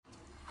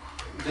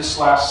This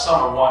last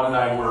summer, Juan and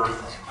I were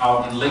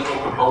out in Lake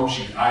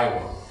Okoboji,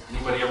 Iowa.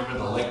 Anybody ever been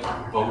to Lake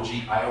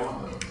Okoboji,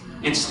 Iowa?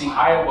 It's the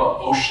Iowa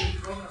Ocean.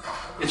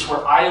 It's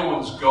where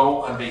Iowans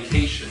go on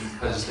vacation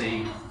because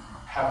they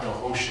have no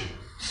ocean.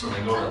 So they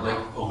go to Lake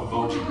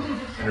Okoboji.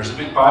 And there's a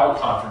big Bible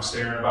conference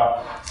there. And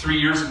about 3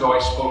 years ago, I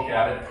spoke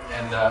at it,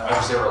 and I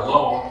was there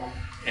alone.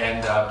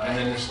 And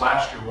then this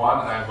last year,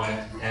 Juan and I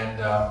went,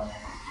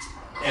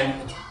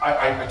 and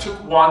I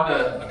took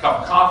Wanda a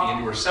cup of coffee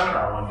into her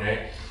seminar one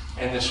day,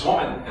 and this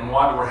woman and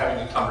Wanda were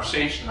having a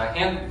conversation. I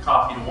handed the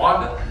coffee to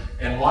Wanda,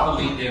 and Wanda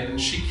leaned in and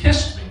she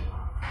kissed me.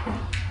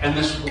 And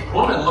this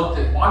woman looked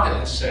at Wanda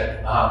and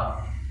said,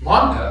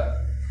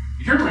 Wanda,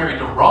 you're married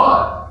to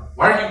Ron.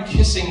 Why are you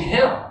kissing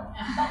him?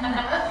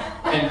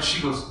 And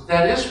she goes,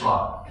 that is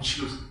Ron. And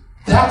she goes,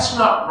 that's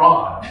not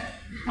Ron.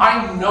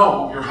 I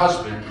know your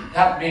husband.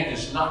 That man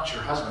is not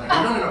your husband.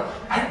 I go, no.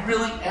 I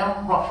really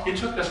am Ron. It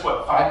took us,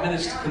 5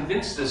 minutes to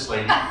convince this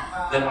lady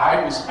that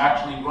I was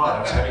actually Ron.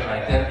 I was having an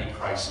identity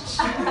crisis.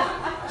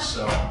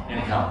 So,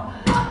 anyhow.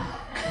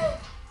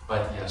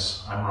 But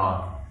yes, I'm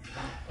Ron.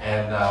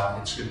 And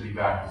it's good to be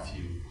back with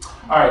you.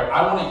 All right,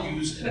 I want to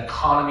use an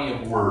economy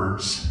of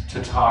words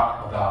to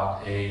talk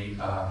about a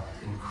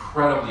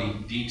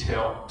incredibly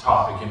detailed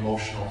topic,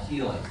 emotional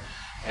healing.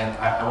 And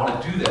I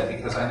want to do that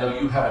because I know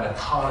you have an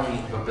economy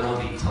of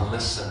ability to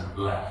listen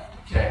left,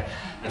 okay?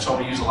 And so I'm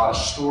going to use a lot of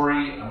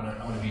story. I'm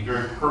going to be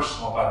very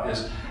personal about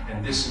this.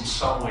 And this, in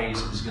some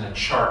ways, is going to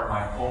chart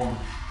my own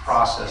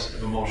process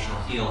of emotional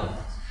healing.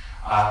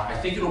 I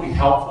think it'll be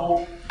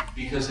helpful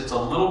because it's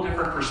a little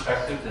different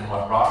perspective than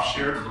what Rob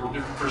shared, a little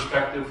different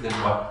perspective than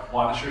what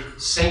Wanda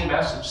shared. Same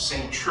message,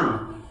 same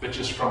truth, but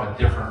just from a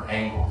different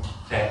angle,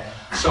 okay?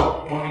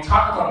 So when we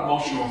talk about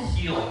emotional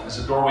healing as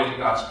a doorway to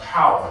God's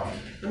power,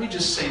 let me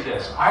just say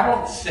this. I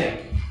don't think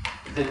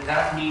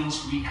that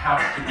means we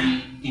have to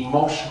be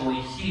emotionally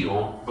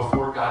healed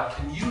before God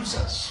can use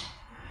us.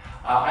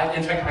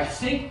 In fact, I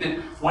think that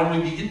when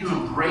we begin to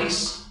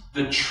embrace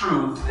the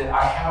truth that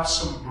I have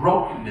some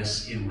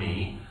brokenness in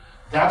me,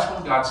 that's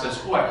when God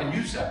says, oh, I can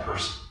use that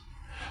person.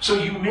 So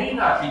you may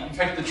not be, in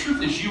fact, the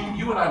truth is you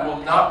and I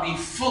will not be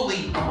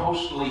fully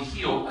emotionally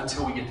healed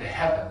until we get to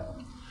heaven.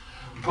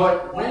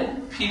 But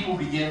when people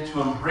begin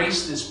to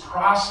embrace this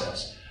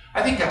process,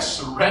 I think that's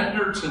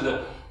surrender to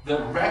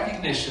the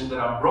recognition that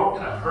I'm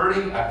broken, I'm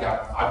hurting, I've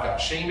got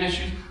shame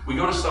issues. We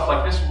go to stuff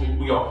like this and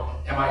we go,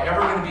 am I ever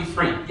going to be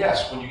free?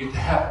 Yes, when you get to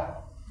heaven.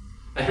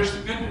 Now here's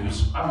the good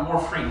news. I'm more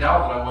free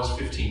now than I was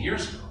 15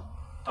 years ago.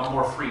 I'm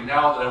more free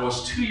now than I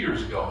was 2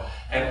 years ago.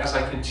 And as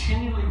I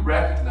continually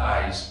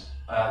recognize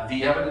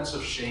the evidence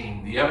of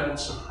shame, the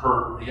evidence of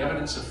hurt, the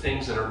evidence of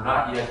things that are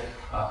not yet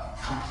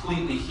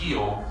completely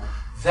healed,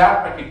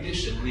 that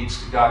recognition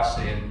leads to God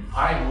saying,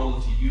 I am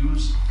willing to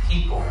use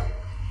people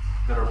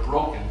that are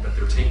broken, but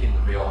they're taking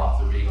the veil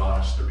off. They're being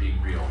honest. They're being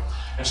real.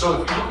 And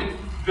so if you look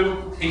at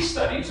biblical case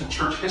studies and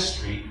church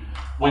history,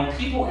 when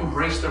people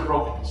embrace their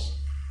brokenness,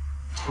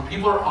 when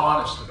people are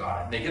honest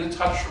about it, they get a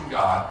touch from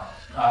God,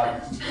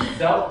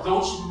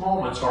 those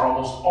moments are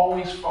almost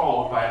always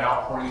followed by an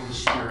outpouring of the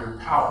Spirit and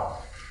power.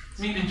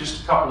 Maybe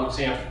just a couple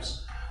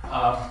examples.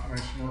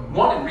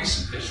 One in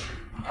recent history.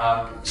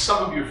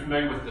 Some of you are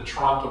familiar with the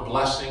Toronto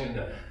blessing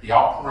and the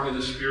outpouring of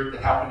the Spirit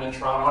that happened in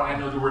Toronto. I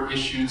know there were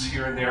issues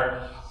here and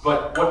there,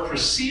 but what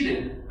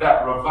preceded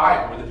that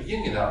revival, or the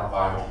beginning of that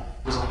revival,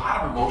 was a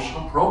lot of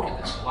emotional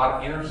brokenness, a lot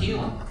of inner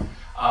healing.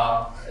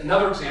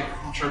 Another example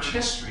from church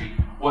history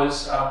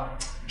was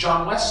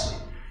John Wesley.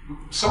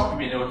 Some of you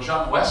may know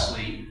John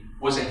Wesley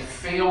was a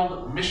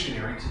failed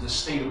missionary to the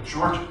state of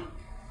Georgia.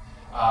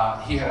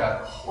 He had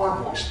a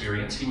horrible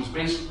experience. He was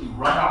basically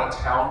run out of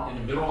town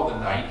in the middle of the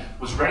night,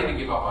 was ready to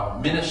give up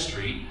on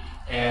ministry,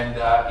 and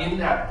in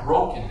that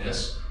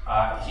brokenness,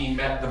 he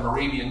met the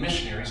Moravian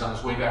missionaries on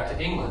his way back to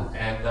England,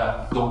 and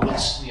the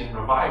Wesleyan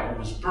revival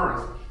was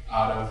birthed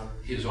out of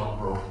his own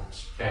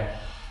brokenness. Okay?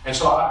 And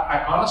so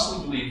I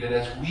honestly believe that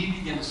as we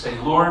begin to say,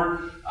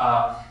 Lord,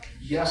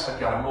 yes, I've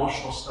got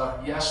emotional stuff.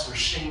 Yes, there's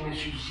shame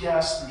issues.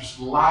 Yes, there's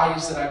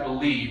lies that I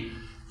believe.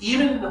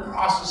 Even in the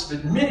process of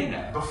admitting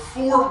that,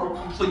 before we're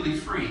completely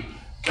free,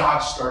 God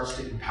starts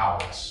to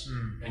empower us.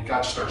 And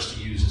God starts to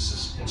use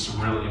us in some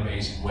really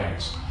amazing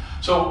ways.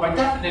 So by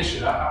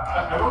definition,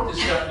 I wrote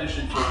this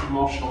definition for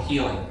emotional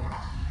healing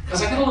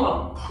because I get a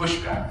little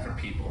pushback from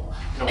people.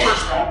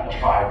 Where's that in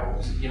the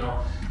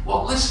Bible?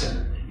 Well,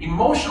 listen,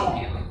 emotional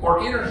healing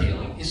or inner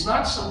healing is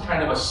not some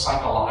kind of a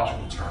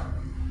psychological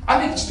term. I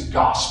think it's the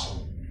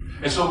gospel.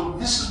 And so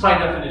this is my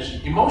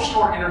definition.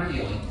 Emotional or inner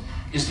healing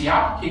is the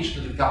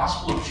application of the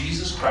gospel of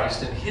Jesus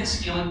Christ and his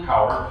healing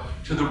power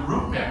to the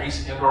root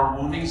memories and our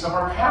woundings of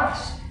our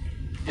past.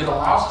 It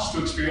allows us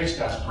to experience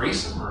God's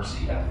grace and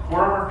mercy at the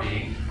core of our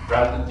being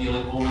rather than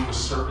dealing only with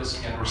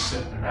surface and or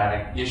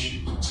symptomatic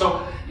issues.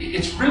 So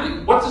it's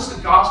really, what does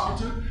the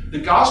gospel do? The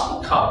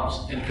gospel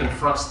comes and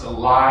confronts the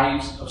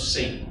lies of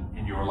Satan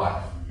in your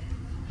life.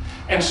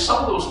 And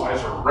some of those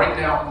lies are right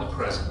now in the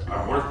present.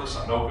 I'm worthless,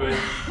 I'm no good.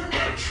 But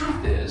the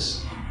truth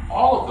is,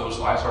 all of those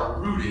lies are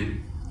rooted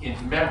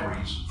in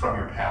memories from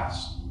your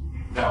past.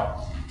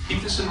 Now,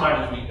 Keep this in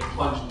mind as we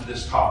plunge into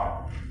this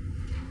topic.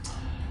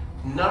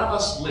 None of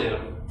us live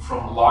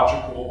from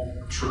logical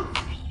truth.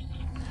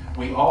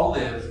 We all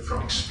live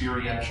from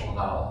experiential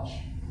knowledge.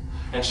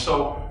 And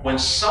so when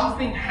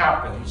something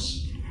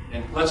happens,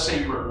 and let's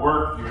say you're at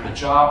work, you're in a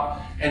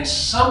job, and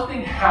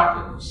something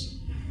happens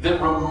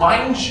that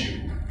reminds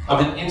you of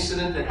an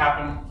incident that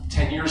happened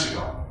 10 years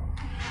ago,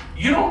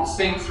 you don't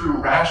think through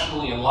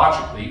rationally and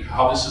logically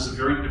how this is a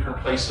very different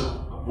place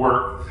of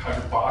work, how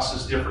your boss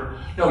is different.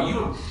 No,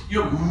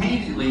 you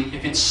immediately,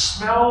 if it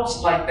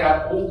smells like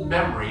that old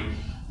memory,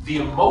 the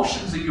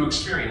emotions that you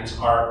experience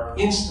are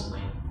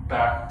instantly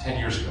back 10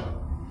 years ago.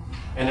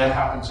 And that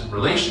happens in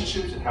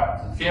relationships, it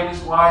happens in families.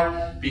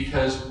 Why?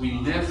 Because we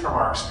live from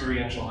our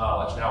experiential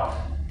knowledge. Now,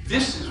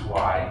 this is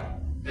why,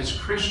 as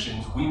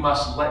Christians, we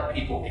must let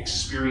people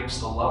experience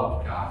the love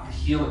of God, the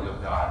healing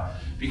of God,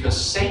 because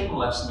Satan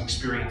lets them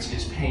experience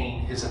his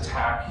pain, his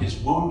attack, his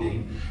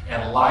wounding,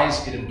 and lies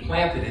get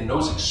implanted in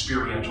those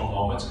experiential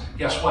moments.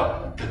 Guess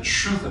what? The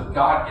truth of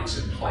God gets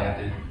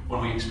implanted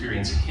when we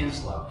experience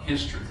his love,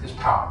 his truth, his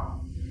power.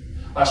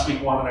 Last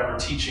week, Juan and I were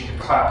teaching a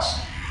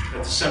class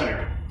at the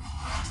seminary.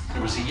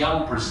 There was a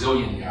young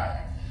Brazilian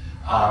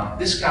guy.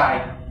 This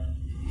guy,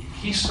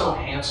 he's so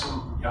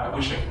handsome. I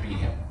wish I could be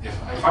him.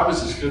 If I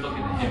was as good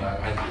looking as him,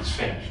 I'd be as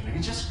famous.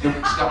 He's just good.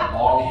 He's got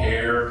long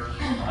hair.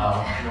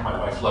 I know my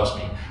wife loves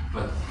me,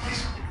 but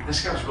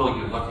this guy was really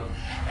good looking.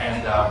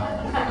 And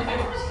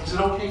is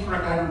it okay for a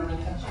guy to admit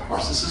that? Of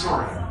course, this is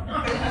Oregon.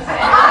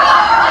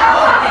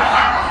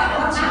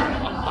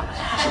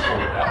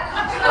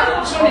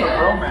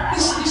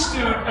 This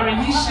dude, I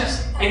mean, he's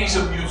just, and he's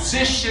a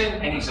musician,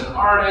 and he's an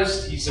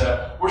artist, he's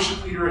a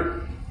worship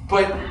leader,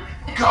 but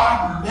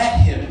God met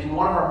him in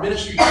one of our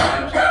ministry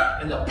times,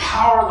 and the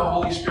power of the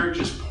Holy Spirit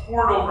just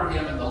poured over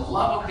him, and the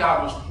love of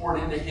God was poured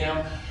into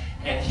him,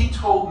 and he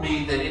told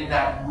me that in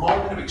that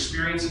moment of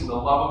experiencing the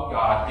love of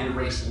God, it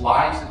erased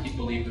lies that he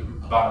believed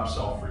about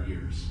himself for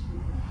years.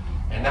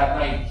 And that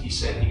night, he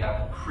said he got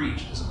to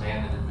preach as a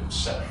man that had been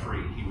set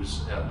free. He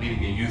was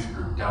leading a youth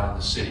group down in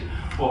the city.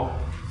 Well,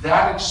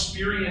 that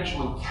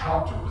experiential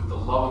encounter with the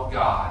love of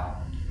God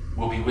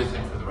will be with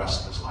him for the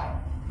rest of his life.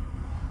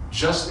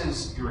 Just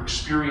as your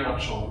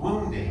experiential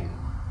wounding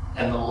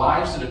and the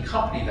lives that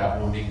accompany that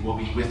wounding will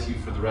be with you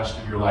for the rest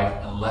of your life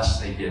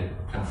unless they get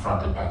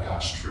confronted by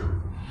God's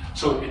truth.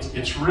 So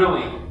it's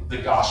really the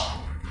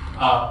gospel.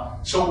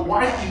 So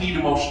why do we need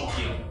emotional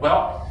healing?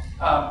 Well,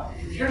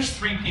 here's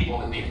three people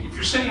that need it. If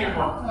you're sitting here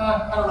going,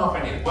 I don't know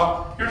if I need it.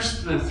 Well,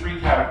 here's the three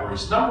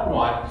categories. Number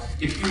one,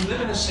 if you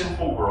live in a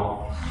sinful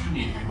world, you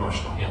need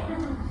emotional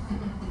healing.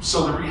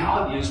 So the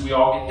reality is we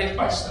all get hit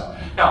by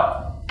stuff.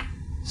 Now,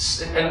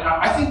 and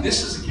I think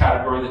this is a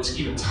category that's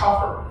even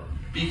tougher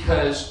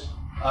because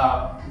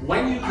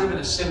when you live in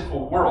a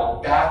sinful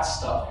world, bad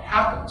stuff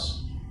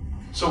happens.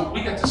 So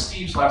we got to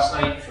Steve's last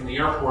night from the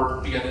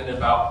airport. We got in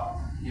about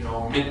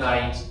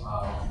midnight,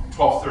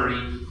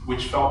 12:30,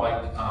 which felt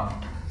like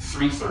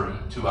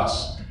 3:30 to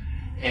us.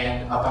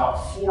 And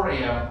about 4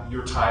 a.m.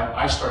 your time,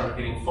 I started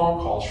getting phone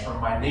calls from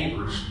my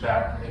neighbors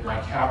back in my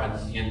cabin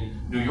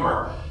in New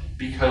York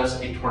because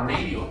a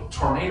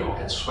tornado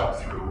had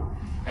swept through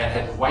and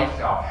had wiped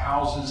out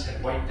houses,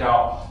 had wiped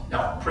out.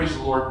 Now, praise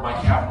the Lord, my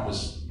cabin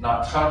was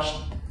not touched.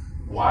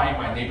 Why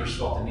my neighbors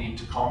felt the need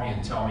to call me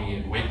and tell me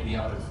and wake me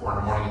up at 4 in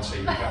the morning and say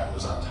your cabin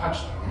was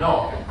untouched, I don't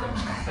know. I'm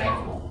just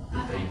thankful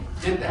that they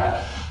did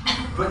that.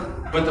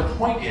 But the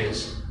point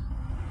is,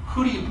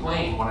 who do you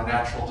blame when a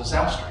natural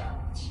disaster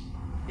happens?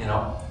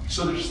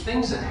 So there's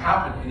things that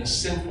happen in a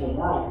sinful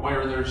world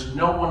where there's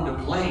no one to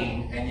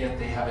blame, and yet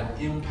they have an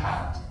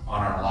impact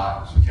on our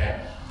lives,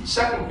 okay?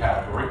 Second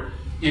category,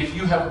 if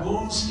you have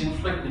wounds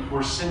inflicted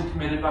or sin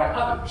committed by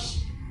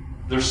others,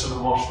 there's some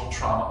emotional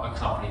trauma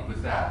accompanied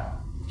with that,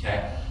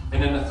 okay?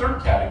 And then the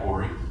third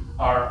category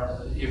are,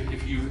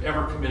 if you've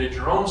ever committed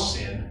your own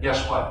sin,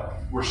 guess what?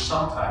 We're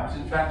sometimes,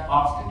 in fact,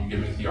 often, you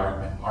can make the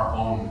argument, our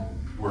own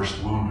worst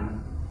wounder.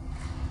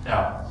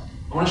 Now,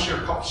 I want to share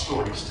a couple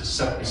stories to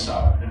set this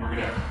up, and we're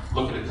going to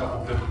look at a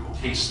couple biblical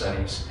case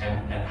studies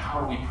and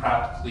how do we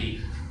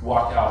practically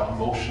walk out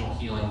emotional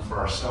healing for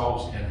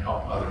ourselves and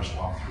help others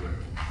walk through it.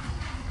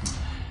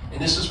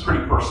 And this is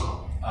pretty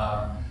personal.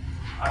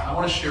 I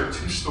want to share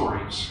two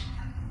stories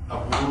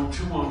of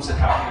two wounds that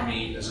happened to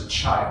me as a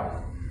child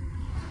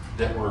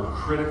that were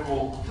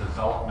critical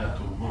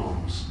developmental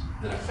wounds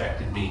that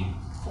affected me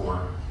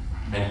for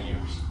many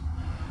years.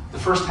 The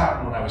first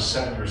happened when I was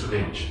 7 years of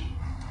age.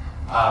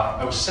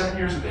 I was 7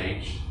 years of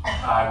age.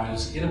 I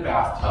was in a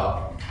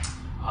bathtub,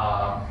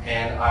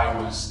 and I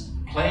was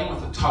playing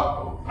with a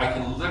tugboat. I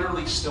can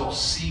literally still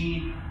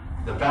see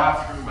the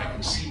bathroom. I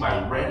can see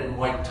my red and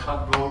white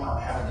tugboat.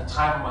 I'm having the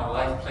time of my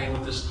life playing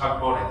with this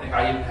tugboat. I think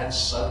I even had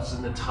suds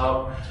in the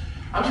tub.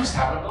 I'm just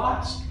having a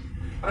blast.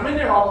 But I'm in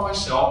there all by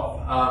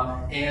myself,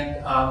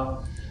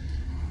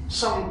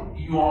 something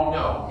you all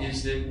know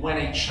is that when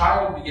a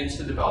child begins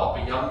to develop,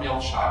 a young male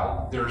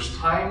child, there's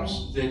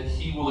times that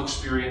he will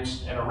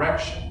experience an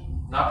erection.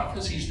 Not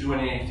because he's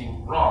doing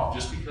anything wrong,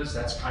 just because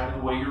that's kind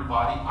of the way your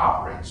body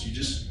operates. You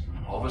just,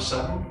 all of a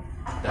sudden,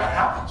 That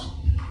happens.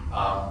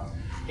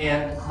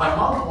 And my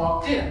mom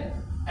walked in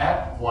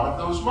at one of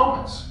those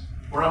moments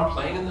where I'm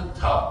playing in the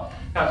tub.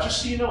 Now,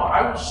 just so you know,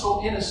 I was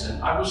so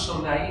innocent, I was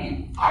so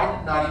naive, I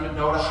did not even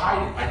know to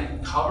hide it. I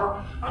didn't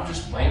cover. I'm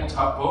just playing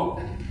tugboat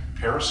and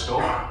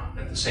periscope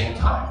at the same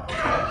time.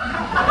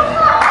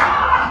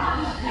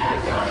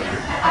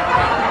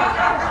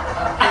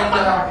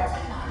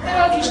 And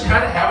I'm just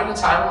kind of having the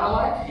time of my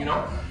life, you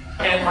know.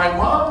 And my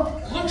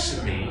mom looks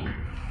at me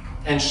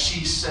and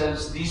she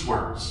says these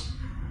words.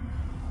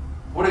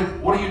 What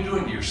are you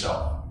doing to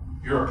yourself?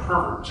 You're a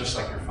pervert just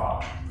like your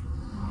father.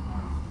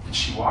 And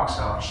she walks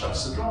out and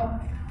shuts the door.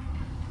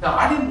 Now,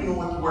 I didn't even know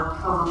what the word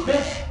pervert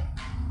meant.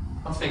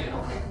 I'm thinking,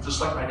 okay, just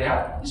like my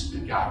dad, he's a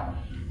good guy.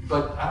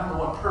 But I don't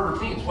know what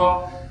pervert means.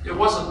 Well, it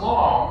wasn't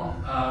long.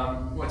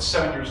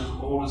 7 years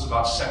old is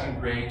about second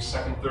grade,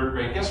 third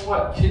grade. Guess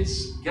what?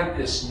 Kids get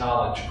this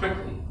knowledge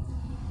quickly.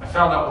 I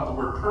found out what the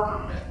word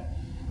pervert meant.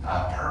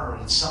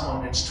 Pervert, it's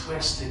someone that's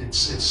twisted, it's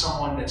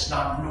someone that's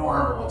not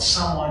normal, it's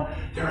someone,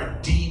 they're a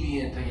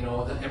deviant, you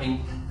know. I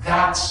mean,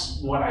 that's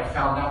what I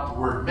found out the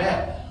word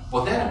meant.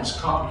 Well, then it was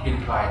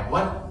complicated by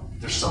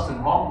there's something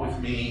wrong with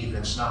me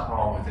that's not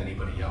wrong with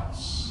anybody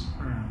else.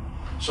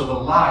 So the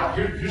lie,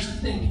 here's the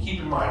thing to keep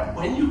in mind.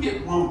 When you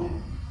get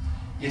wounded,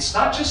 it's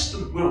not just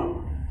the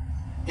wound,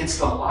 it's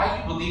the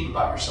lie you believe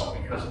about yourself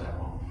because of that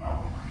wound.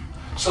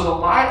 So the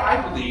lie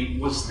I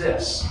believed was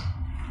this: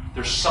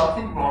 there's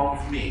something wrong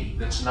with me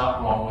that's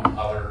not wrong with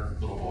other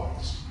little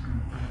boys.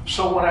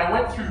 So when I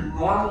went through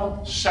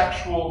normal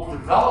sexual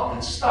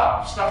development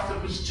stuff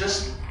that was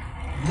just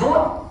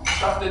normal,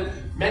 stuff that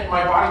meant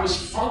my body was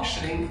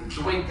functioning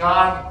the way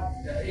God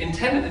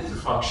intended it to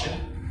function,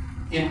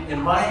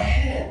 in my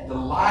head, the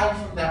lie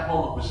from that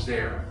moment was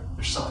there.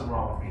 There's something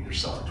wrong with me. There's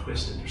something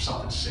twisted. There's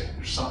something sick.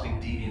 There's something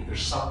deviant.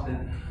 There's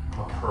something, I'm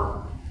a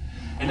pervert.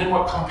 And then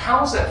what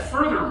compounds that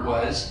further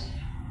was,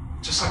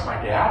 just like my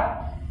dad,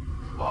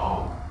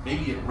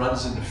 maybe it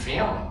runs in the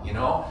family, you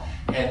know?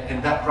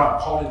 And that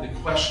called into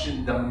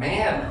question the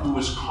man who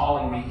was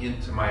calling me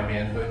into my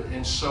manhood.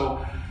 And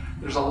so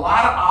there's a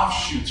lot of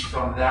offshoots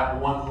from that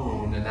one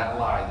wound and that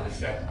lie that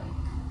affected me.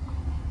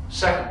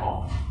 Second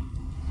moment,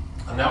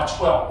 I'm now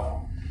 12.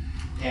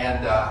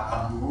 And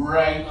I'm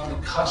right on the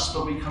cusp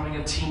of becoming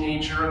a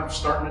teenager, and I'm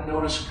starting to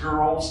notice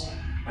girls.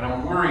 And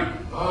I'm worried,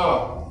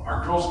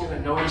 are girls going to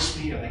notice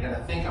me? Are they going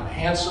to think I'm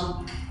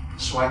handsome?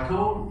 So I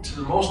go to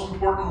the most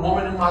important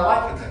woman in my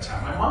life at that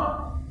time, my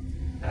mom.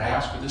 And I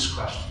ask her this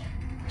question.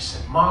 I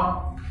said,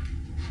 Mom,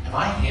 am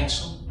I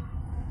handsome?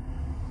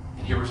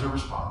 And here was her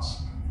response.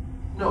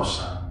 No,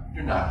 son,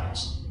 you're not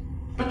handsome,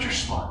 but you're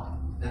smart,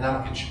 and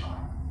that'll get you by.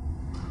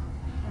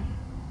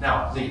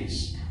 Now,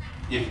 please,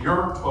 if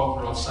your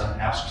 12-year-old son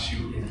asks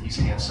you if he's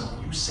handsome,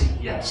 you say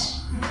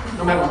yes,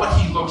 no matter what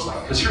he looks like.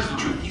 Because here's the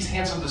truth: he's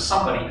handsome to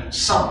somebody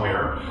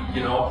somewhere,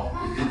 you know,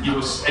 and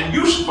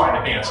you should find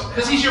him handsome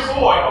because he's your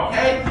boy,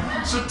 okay?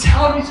 So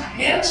tell him he's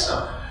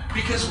handsome,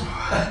 because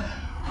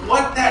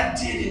what that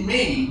did in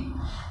me,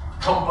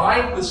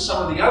 combined with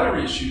some of the other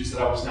issues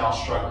that I was now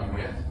struggling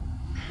with,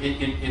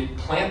 it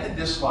planted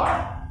this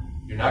lie: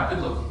 you're not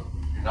good looking,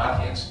 you're not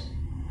handsome.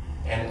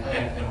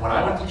 And when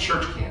I went to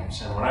church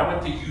camps, and when I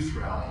went to youth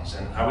rallies,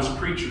 and I was a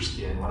preacher's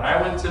kid, when I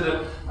went to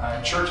the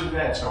church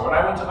events, or when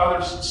I went to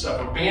other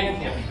stuff, or band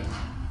camp even,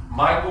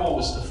 my goal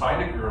was to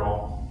find a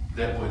girl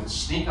that would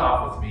sneak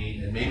off with me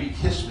and maybe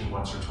kiss me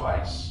once or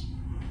twice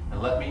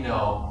and let me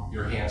know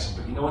you're handsome.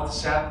 But you know what the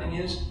sad thing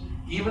is?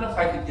 Even if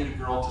I could get a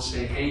girl to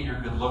say, hey, you're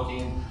good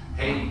looking,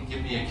 hey,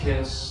 give me a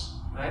kiss,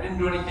 I didn't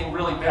do anything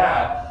really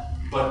bad,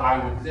 but I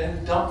would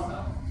then dump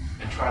them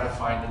and try to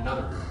find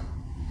another girl.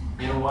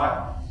 You know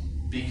why?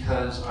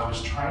 Because I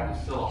was trying to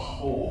fill a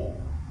hole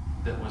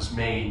that was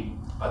made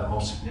by the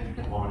most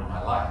significant woman in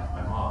my life,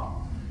 my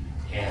mom.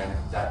 And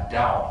that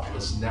doubt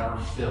was never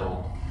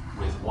filled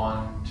with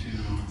 1, 2,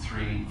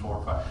 3,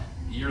 4, 5.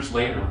 Years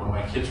later, when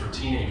my kids were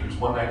teenagers,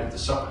 one night at the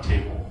supper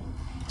table,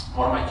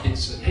 one of my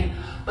kids said, hey,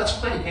 let's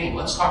play a game.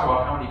 Let's talk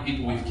about how many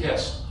people we've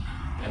kissed.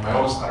 And my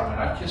oldest daughter went,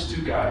 I've kissed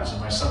 2 guys.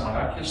 And my son went,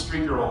 I've kissed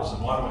 3 girls.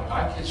 And one went,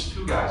 I kissed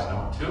 2 guys. And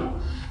I went, 2?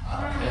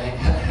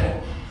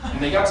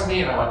 And they got to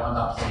me and I went, I'm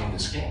not playing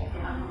this game.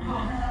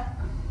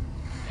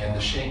 And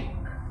the shame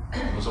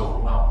was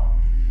overwhelming.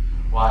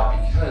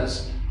 Why?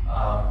 Because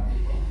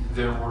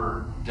there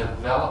were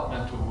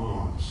developmental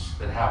wounds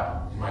that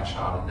happened in my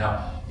childhood.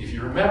 Now, if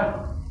you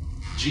remember,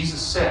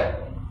 Jesus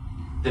said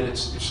that if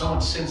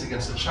someone sins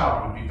against a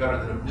child, it would be better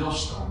that a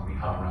millstone be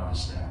hung around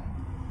his neck.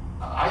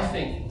 I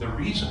think the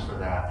reason for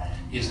that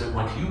is that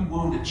when you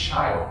wound a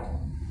child,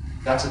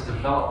 that's a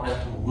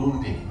developmental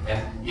wounding,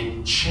 and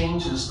it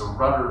changes the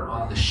rudder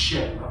on the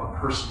ship of a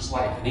person's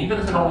life. And even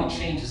if it only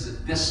changes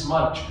it this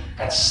much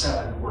at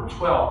 7 or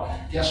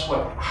 12, guess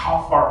what?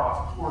 How far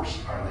off course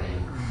are they?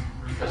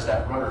 Because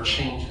that rudder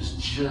changes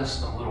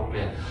just a little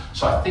bit.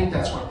 So I think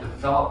that's why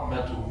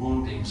developmental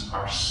woundings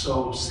are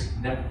so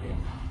significant,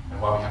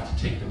 and why we have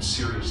to take them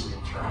seriously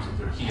in terms of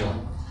their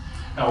healing.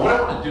 Now, what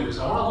I want to do is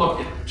I want to look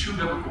at 2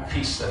 biblical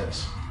case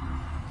studies.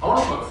 I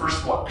want to look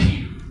first of all at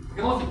Peter. We're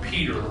going to look at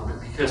Peter a little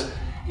bit because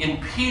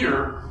In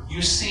Peter,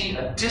 you see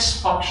a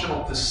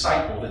dysfunctional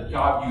disciple that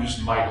God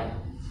used mightily.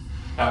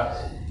 Now,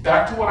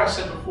 back to what I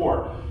said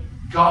before,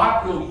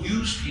 God will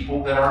use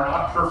people that are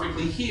not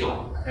perfectly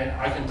healed. And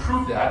I can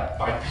prove that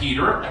by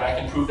Peter, and I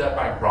can prove that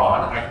by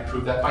Ron, and I can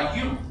prove that by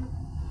you.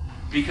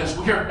 Because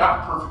we are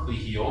not perfectly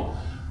healed,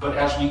 but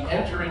as we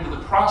enter into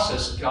the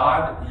process,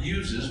 God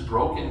uses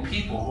broken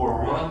people who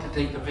are willing to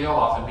take the veil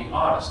off and be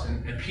honest.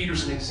 And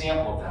Peter's an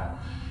example of that.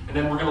 And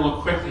then we're going to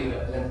look quickly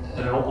at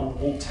an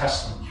Old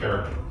Testament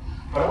character.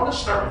 But I want to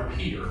start with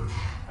Peter.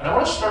 And I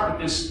want to start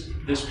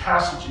with this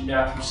passage in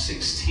Matthew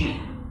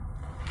 16.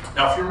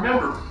 Now, if you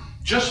remember,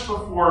 just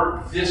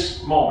before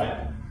this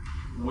moment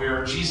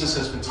where Jesus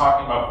has been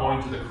talking about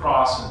going to the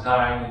cross and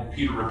dying, and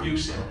Peter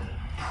rebukes him,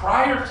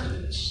 prior to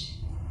this,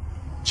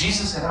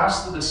 Jesus had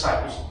asked the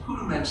disciples, who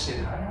do men say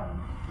that I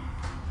am?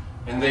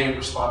 And they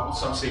respond, well,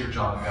 some say you're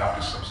John the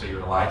Baptist, some say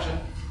you're Elijah.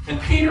 And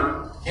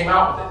Peter came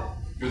out with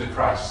it. You're the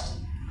Christ.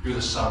 You're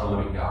the Son of the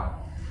living God.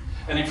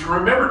 And if you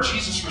remember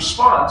Jesus'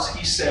 response,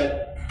 he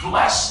said,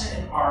 blessed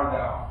art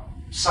thou,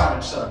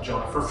 Simon, son of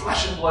Jonah, for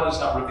flesh and blood has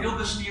not revealed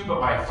this to you, but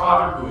my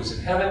Father who is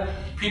in heaven.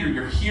 Peter,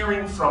 you're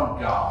hearing from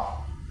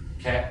God.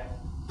 Okay?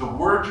 The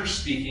words you're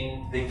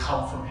speaking, they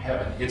come from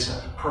heaven. It's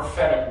a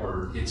prophetic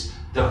word. It's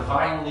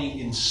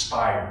divinely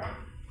inspired.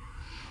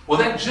 Well,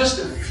 then just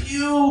a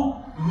few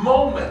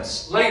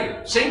moments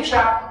later, same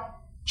chapter,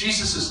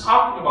 Jesus is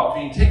talking about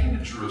being taken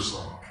to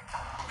Jerusalem,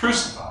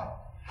 crucified.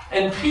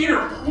 And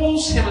Peter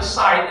pulls him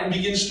aside and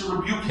begins to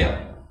rebuke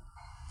him.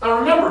 Now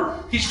remember,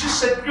 he's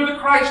just said, you're the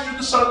Christ, you're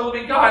the Son of the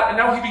living God, and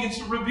now he begins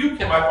to rebuke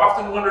him. I've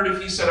often wondered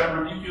if he said, I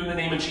rebuke you in the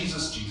name of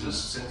Jesus,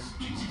 since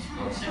Jesus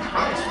was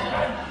Christ.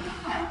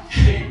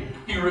 Okay?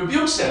 He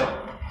rebukes him,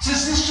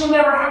 says, this shall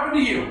never happen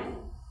to you.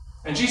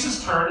 And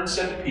Jesus turned and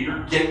said to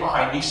Peter, get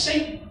behind me,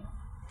 Satan.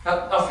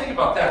 Now think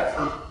about that.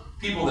 For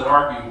people that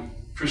argue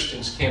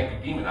Christians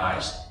can't be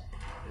demonized,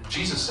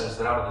 Jesus says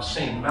that out of the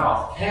same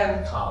mouth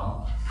can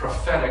come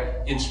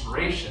prophetic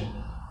inspiration,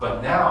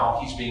 but now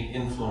he's being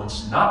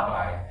influenced not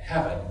by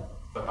heaven,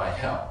 but by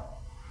hell.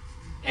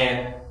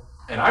 And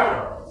I would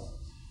argue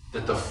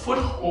that the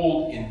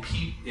foothold in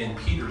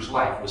Peter's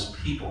life was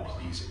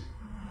people-pleasing.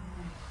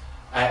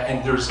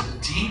 And there's a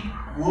deep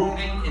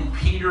wounding in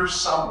Peter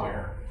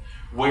somewhere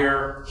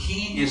where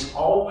he is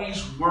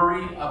always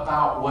worried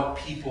about what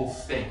people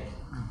think.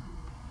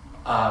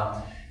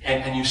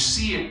 And you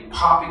see it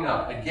popping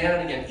up again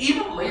and again.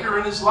 Even later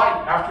in his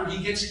life, after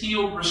he gets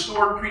healed,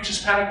 restored, preaches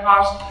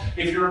Pentecost.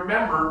 If you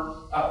remember,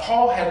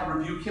 Paul had to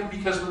rebuke him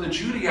because when the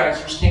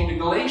Judaizers came to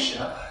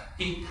Galatia,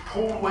 he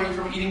pulled away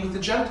from eating with the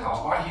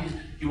Gentiles. Why?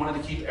 He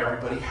wanted to keep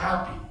everybody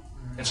happy.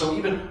 And so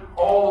even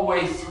all the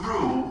way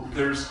through,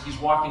 he's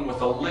walking with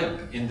a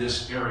limp in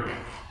this area.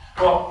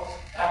 Well,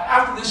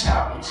 after this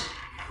happens,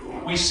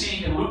 we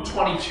see in Luke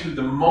 22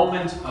 the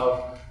moment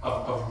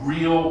of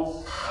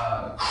real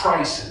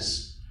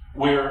crisis,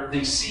 where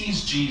they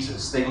seize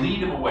Jesus, they lead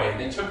him away,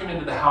 they took him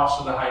into the house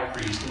of the high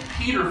priest, and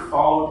Peter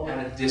followed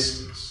at a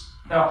distance.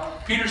 Now,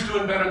 Peter's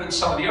doing better than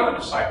some of the other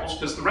disciples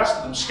because the rest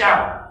of them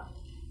scattered.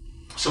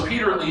 So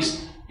Peter at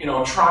least,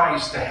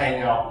 tries to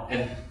hang out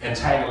and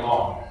tag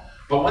along.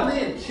 But when they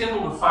had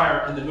kindled a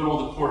fire in the middle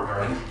of the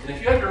courtyard, and if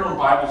you have your own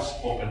Bibles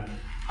open,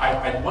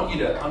 I want you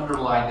to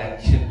underline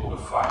that kindled a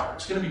fire.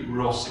 It's going to be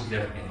real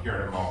significant here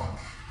in a moment.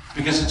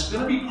 Because it's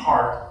going to be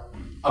part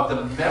of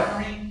the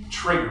memory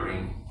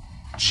triggering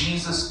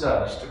Jesus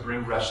does to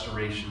bring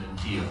restoration and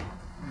healing.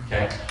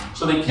 Okay?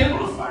 So they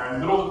kindled a fire in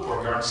the middle of the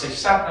courtyard and they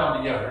sat down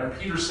together, and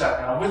Peter sat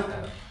down with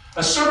them.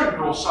 A servant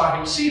girl saw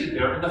him seated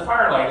there in the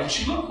firelight, and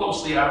she looked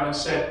closely at him and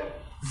said,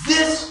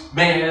 this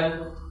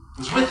man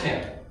was with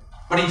him,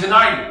 but he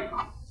denied it.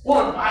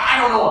 Woman, I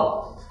don't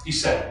know him, he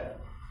said.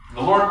 And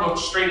the Lord looked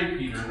straight at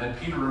Peter, and then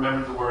Peter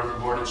remembered the word the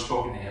Lord had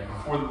spoken to him.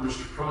 Before the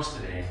rooster crows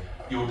today,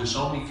 you will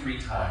disown me 3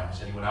 times.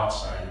 And he went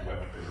outside and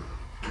wept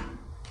bitterly.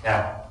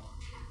 Now,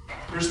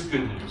 here's the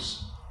good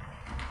news.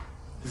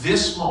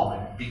 This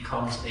moment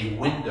becomes a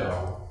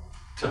window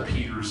to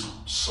Peter's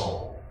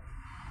soul.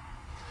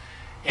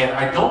 And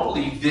I don't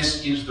believe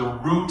this is the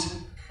root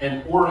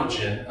and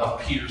origin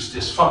of Peter's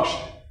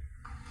dysfunction.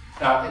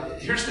 Now,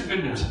 here's the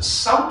good news.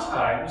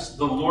 Sometimes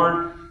the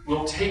Lord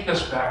will take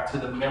us back to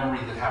the memory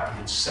that happened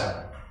at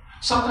 7.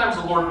 Sometimes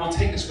the Lord will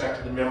take us back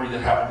to the memory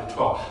that happened at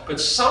 12. But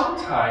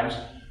sometimes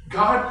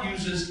God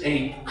uses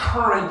a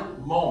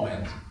current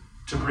moment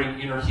to bring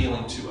inner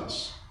healing to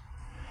us.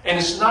 And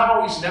it's not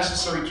always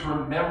necessary to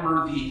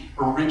remember the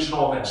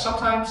original event.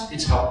 Sometimes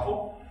it's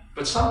helpful,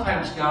 but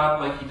sometimes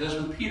God, like he does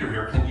with Peter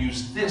here, can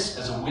use this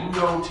as a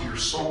window to your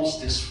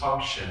soul's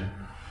dysfunction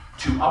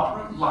to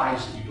uproot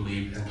lies that you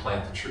believe and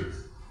plant the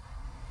truth.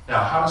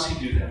 Now, how does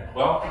he do that?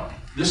 Well,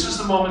 this is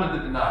the moment of the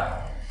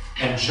denial.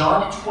 And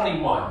John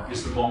 21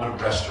 is the moment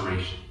of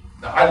restoration.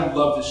 Now, I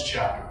love this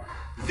chapter.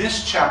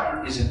 This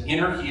chapter is an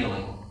inner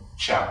healing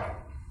chapter.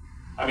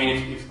 I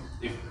mean,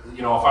 if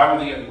I were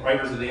the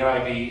writers of the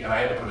NIV and I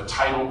had to put a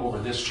title over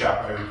this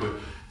chapter, I would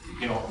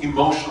put,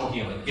 emotional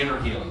healing, inner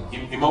healing,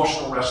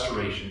 emotional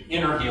restoration,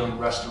 inner healing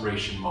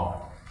restoration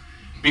moment.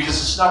 Because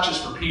it's not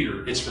just for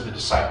Peter, it's for the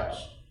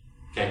disciples.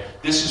 Okay,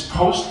 this is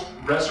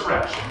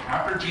post-resurrection,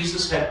 after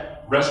Jesus had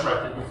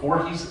resurrected,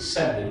 before he's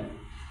ascended.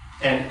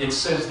 And it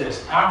says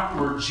this: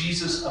 afterward,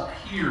 Jesus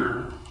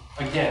appeared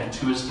again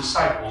to his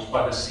disciples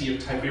by the Sea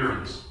of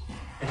Tiberias.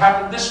 It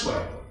happened this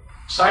way.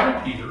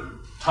 Simon Peter,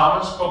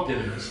 Thomas called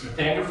Didymus,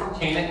 Nathanael from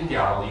Cana in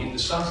Galilee, the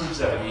sons of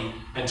Zebedee,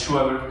 and 2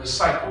 other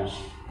disciples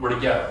were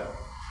together.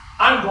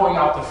 I'm going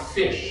out to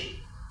fish,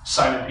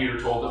 Simon Peter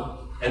told them,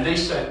 and they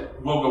said,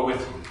 we'll go with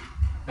you.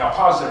 Now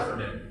pause there for a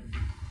minute.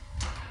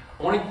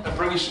 I want to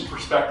bring you some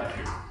perspective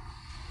here.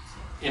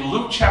 In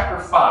Luke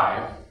chapter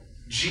 5,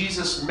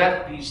 Jesus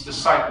met these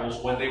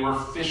disciples when they were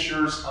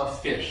fishers of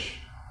fish.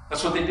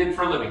 That's what they did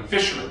for a living,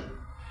 fishermen.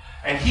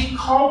 And he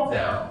called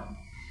them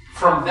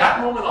from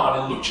that moment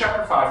on in Luke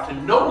chapter 5 to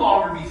no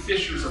longer be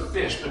fishers of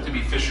fish, but to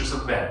be fishers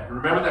of men.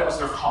 Remember, that was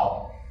their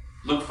calling,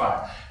 Luke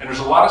 5. And there's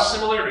a lot of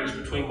similarities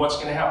between what's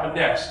going to happen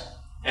next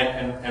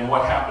and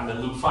what happened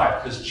in Luke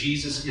 5, because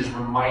Jesus is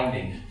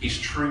reminding, he's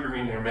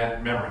triggering their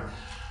memory.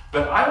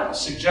 But I want to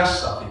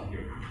suggest something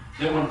here,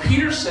 that when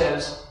Peter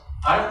says,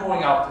 I'm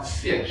going out to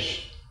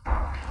fish,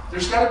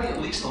 there's got to be at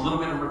least a little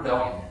bit of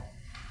rebellion.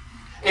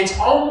 It's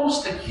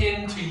almost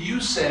akin to you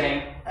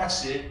saying,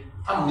 that's it,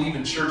 I'm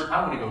leaving church,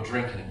 I'm going to go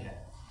drinking again.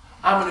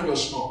 I'm going to go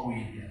smoke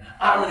weed again.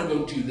 I'm going to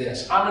go do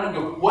this. I'm going to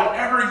go,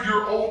 whatever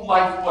your old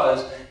life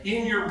was,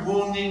 in your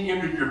wounding, in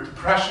your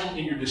depression,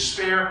 in your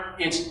despair,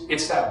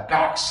 it's that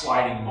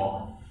backsliding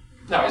moment.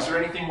 Now, is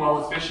there anything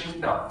wrong with fishing?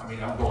 No. I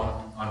mean, I'm going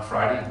on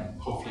Friday and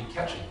hopefully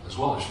catching as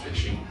well as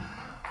fishing.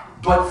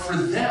 But for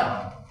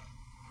them,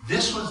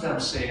 this was them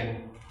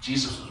saying,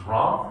 Jesus was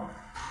wrong,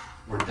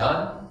 we're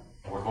done,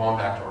 and we're going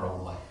back to our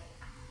old life.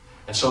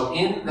 And so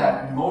in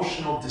that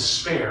emotional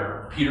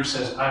despair, Peter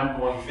says, I'm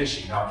going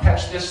fishing. Now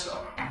catch this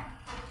though.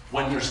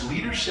 When there's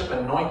leadership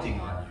anointing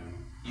on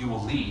you, you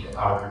will lead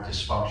out of your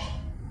dysfunction.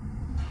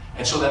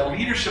 And so that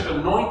leadership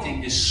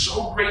anointing is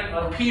so great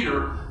on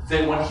Peter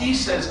that when he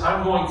says,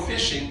 I'm going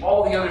fishing,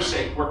 all the others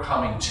say, we're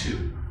coming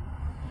too.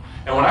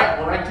 And when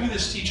I do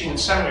this teaching in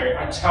seminary,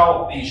 I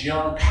tell these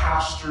young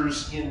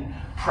pastors in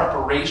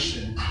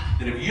preparation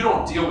that if you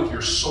don't deal with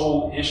your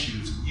soul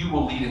issues, you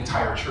will lead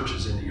entire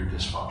churches into your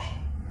dysfunction.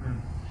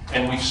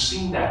 And we've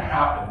seen that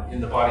happen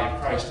in the body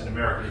of Christ in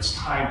America. It's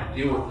time to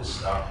deal with this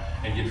stuff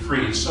and get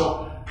free.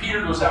 So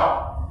Peter goes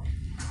out.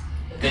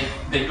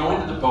 They go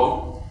into the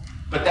boat,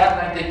 but that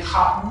night they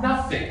caught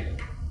nothing.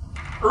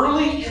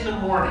 Early in the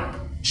morning,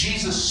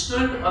 Jesus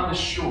stood on the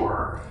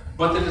shore,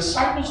 but the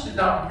disciples did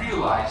not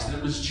realize that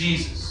it was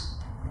Jesus.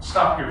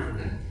 Stop here for a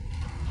minute.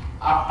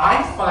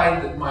 I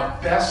find that my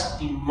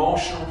best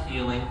emotional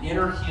healing,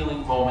 inner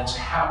healing moments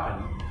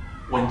happen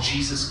when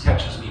Jesus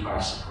catches me by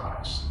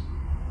surprise.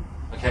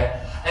 Okay?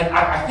 And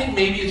I think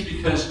maybe it's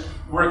because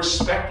we're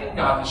expecting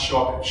God to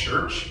show up at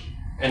church,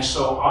 and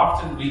so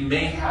often we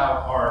may have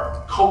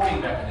our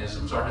coping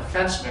mechanisms, our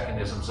defense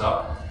mechanisms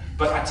up.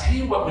 But I tell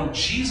you what, when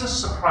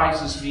Jesus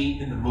surprises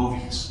me in the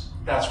movies,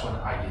 that's when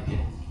I get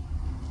hit.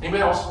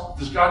 Anybody else?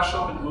 Does God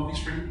show up in the movies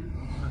for you?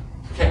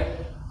 Okay.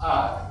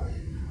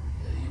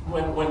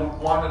 When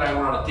Juan and I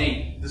were on a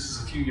date, this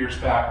is a few years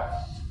back,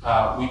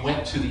 we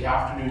went to the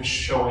afternoon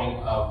showing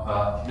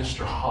of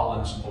Mr.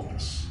 Holland's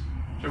Opus.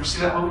 Did you ever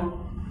see that movie?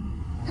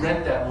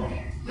 Rent that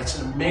movie. That's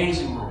an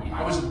amazing movie.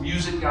 I was a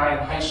music guy in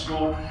high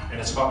school, and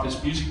it's about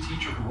this music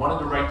teacher who wanted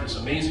to write this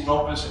amazing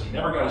opus, and he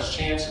never got his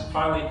chance, and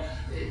finally,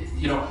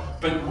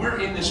 but we're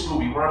in this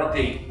movie, we're on a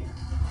date,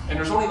 and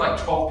there's only like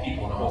 12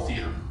 people in the whole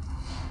theater.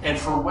 And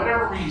for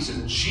whatever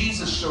reason,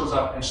 Jesus shows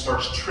up and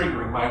starts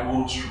triggering my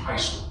wounds from high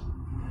school.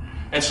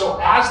 And so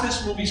as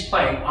this movie's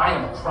playing, I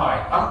am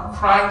crying. I'm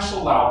crying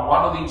so loud,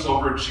 Wanda leans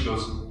over and she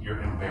goes,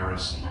 you're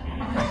embarrassing.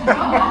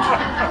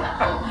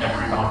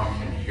 Everyone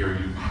can hear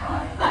you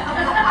cry.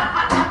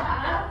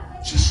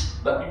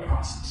 Just let me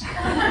process it.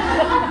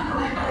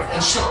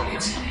 And so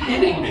it's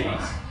hitting me.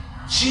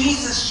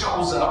 Jesus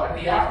shows up at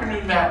the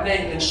afternoon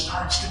matinee and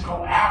starts to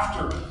go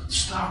after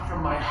stuff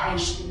from my high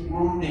school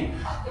wounding.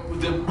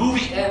 The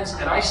movie ends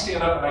and I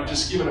stand up and I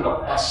just give it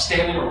a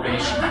standing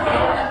ovation.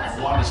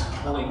 Wanda's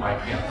pulling my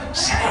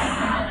pants.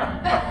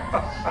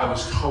 I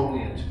was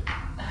totally into it.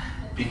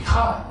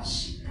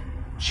 Because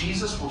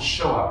Jesus will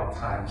show up at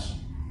times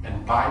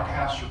and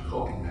bypass your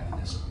coping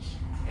mechanisms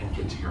and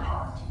get to your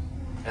heart.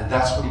 And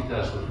that's what he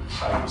does with the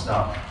disciples.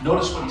 Now,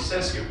 notice what he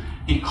says here.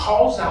 He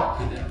calls out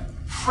to them,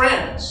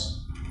 friends.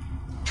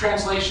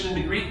 Translation in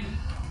the Greek,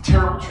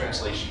 terrible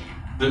translation.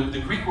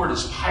 The Greek word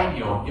is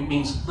paidion. It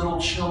means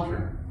little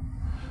children.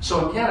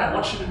 So again, I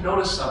want you to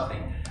notice something.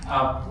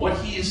 What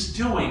he is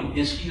doing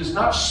is he is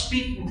not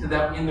speaking to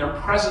them in their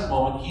present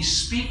moment. He's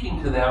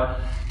speaking to them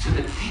to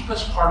the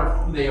deepest part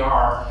of who they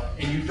are.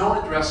 And you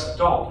don't address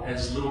adult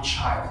as little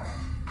child.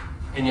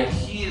 And yet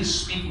he is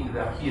speaking to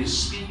them. He is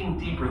speaking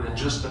deeper than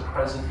just the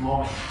present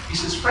moment. He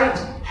says,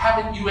 friends,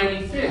 haven't you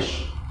any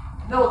fish?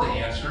 No, they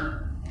answered.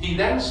 He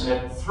then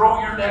said,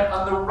 throw your net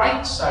on the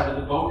right side of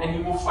the boat and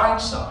you will find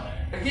some.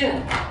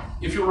 Again,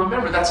 if you'll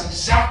remember, that's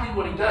exactly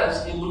what he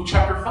does in Luke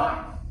chapter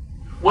 5.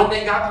 When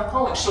they got their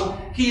calling. So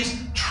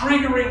he's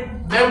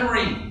triggering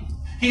memory.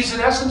 He's in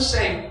essence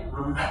saying,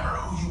 remember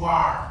who you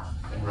are.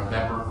 and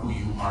remember who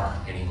you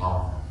aren't any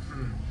longer.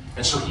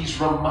 And so he's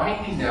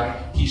reminding them,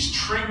 he's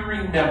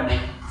triggering memory.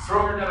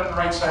 Throw your net on the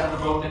right side of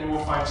the boat, then you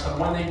will find some.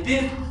 When they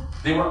did,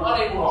 they were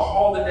unable to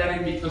haul the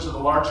netting because of the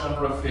large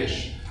number of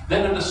fish.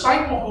 Then the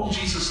disciple whom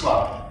Jesus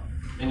loved,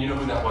 and you know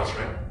who that was,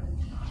 right?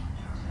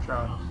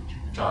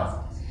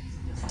 John.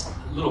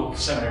 A little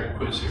seminary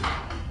quiz here.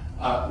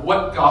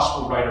 What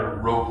gospel writer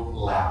wrote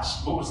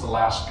last? What was the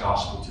last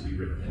gospel to be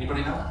written?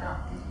 Anybody know?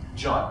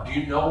 John. Do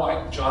you know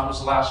why John was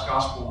the last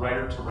gospel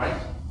writer to write?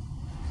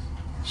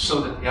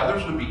 So that the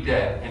others would be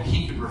dead and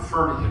he could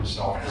refer to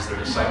himself as their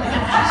disciple of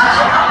Jesus.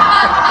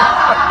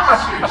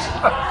 Seriously.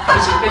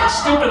 Because if they'd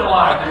still been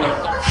alive, they'd be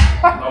like,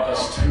 I love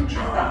us too,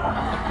 John.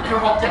 But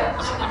they're all dead.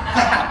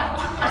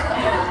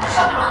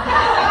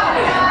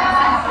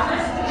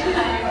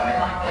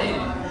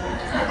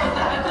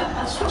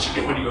 That's what you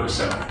get when you go to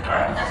seminary. All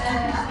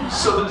right.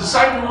 So the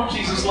disciple whom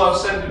Jesus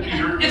loved said to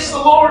Peter, "It's the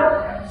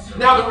Lord."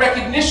 Now the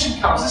recognition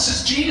comes. This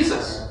is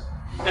Jesus.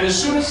 And as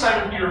soon as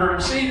Simon Peter heard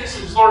him say this,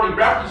 his Lord, he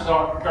wrapped his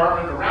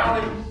garment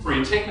around him, for he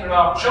had taken it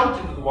off, jumped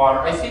into the water.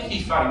 I think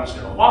he thought he was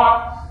going to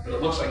walk, but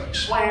it looks like he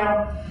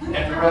swam,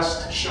 and the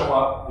rest show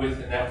up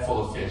with a net full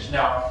of fish.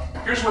 Now,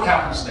 here's what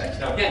happens next.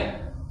 Now again,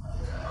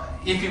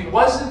 if it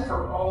wasn't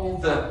for all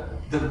the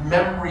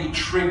memory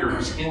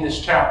triggers in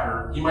this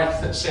chapter, you might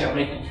say I'm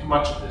making too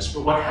much of this,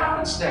 but what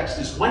happens next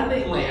is when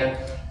they land,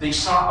 they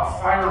saw a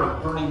fire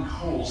of burning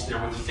coals there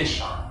with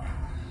fish on it.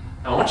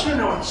 Now I want you to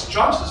notice,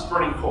 John says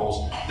burning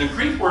coals. The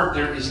Greek word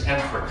there is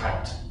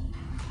anthracite.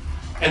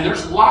 And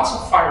there's lots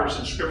of fires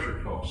in Scripture,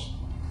 folks.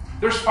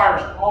 There's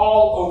fires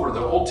all over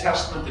the Old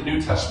Testament, the New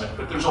Testament,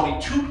 but there's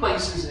only two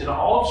places in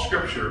all of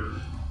Scripture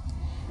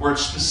where it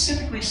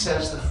specifically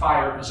says the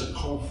fire is a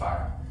coal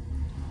fire.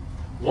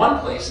 One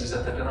place is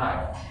at the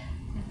denial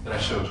that I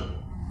showed you.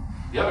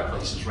 The other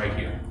place is right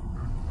here.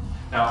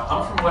 Now,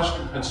 I'm from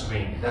Western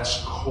Pennsylvania.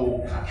 That's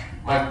coal country.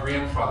 My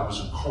grandfather was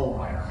a coal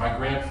miner. My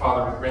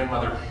grandfather and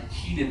grandmother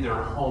heated their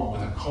home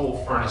with a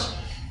coal furnace.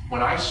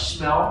 When I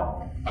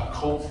smell a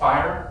coal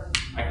fire,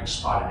 I can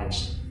spot it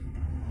instantly.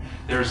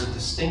 There's a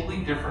distinctly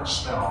different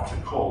smell to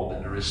coal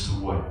than there is to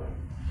wood.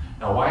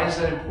 Now, why is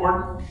that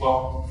important?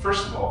 Well,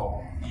 first of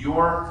all,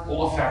 your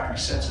olfactory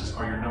senses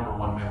are your number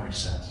one memory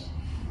sense.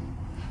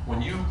 When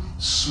you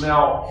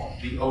smell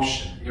the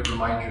ocean, it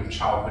reminds you of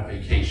childhood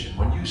vacation.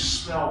 When you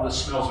smell the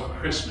smells of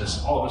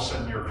Christmas, all of a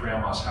sudden you're at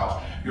grandma's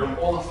house. Your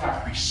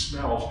olfactory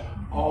smells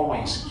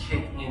always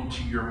kick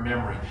into your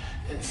memory.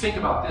 And think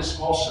about this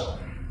also.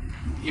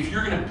 If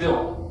you're going to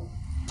build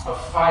a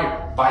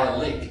fire by a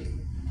lake,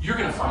 you're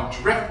going to find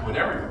driftwood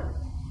everywhere.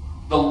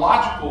 The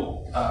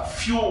logical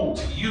fuel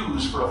to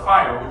use for a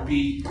fire would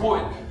be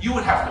wood. You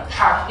would have to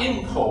pack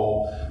in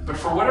coal, but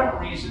for whatever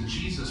reason,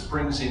 Jesus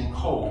brings in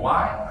coal.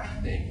 Why? I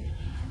think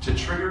to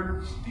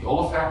trigger the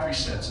olfactory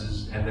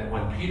senses, and that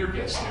when Peter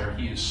gets there,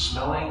 he is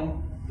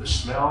smelling the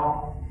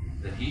smell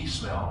that he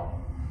smelled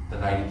the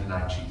night he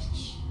denied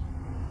Jesus.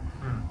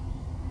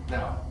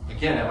 Now,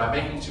 again, am I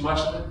making too much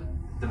of it?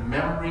 The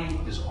memory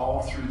is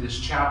all through this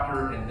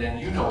chapter, and then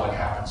you know what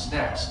happens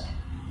next.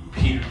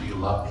 Peter, do you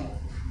love me?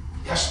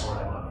 Yes, Lord,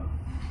 I love you.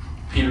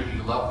 Peter, do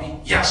you love me?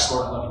 Yes,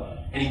 Lord, I love you.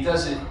 And he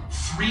does it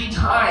 3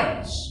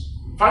 times.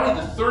 Finally,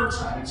 the 3rd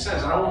time, it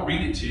says, and I won't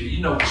read it to you,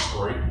 you know the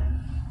story,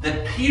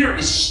 that Peter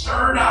is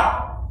stirred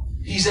up.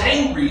 He's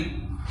angry.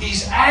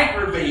 He's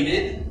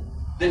aggravated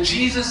that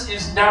Jesus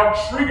is now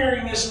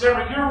triggering this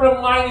memory.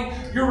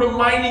 You're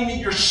reminding me,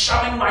 you're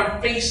shoving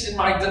my face in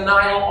my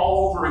denial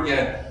all over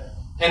again.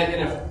 And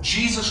if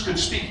Jesus could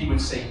speak, he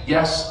would say,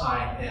 yes,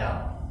 I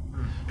am.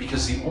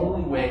 Because the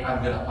only way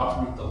I'm going to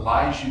uproot the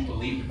lies you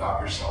believed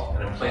about yourself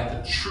and implant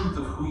the truth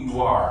of who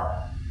you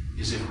are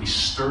is if we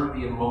stir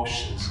the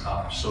emotions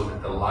up so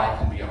that the lie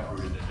can be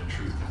uprooted and the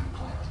truth can be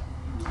planted.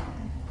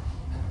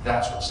 And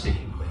that's what's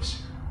taking place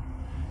here.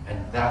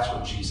 And that's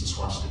what Jesus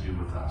wants to do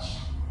with us.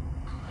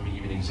 Let me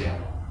give you an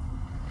example.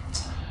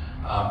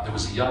 There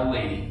was a young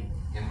lady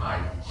in my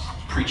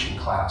preaching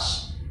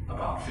class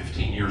about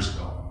 15 years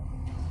ago.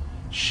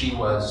 She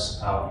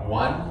was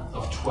one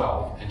of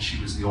 12, and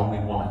she was the only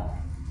woman.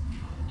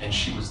 And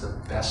she was the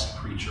best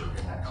preacher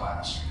in that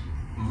class,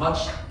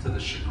 much to the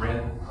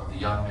chagrin of the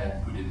young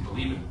men who didn't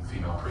believe in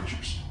female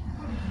preachers.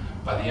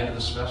 By the end of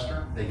the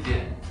semester, they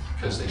did,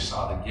 because they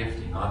saw the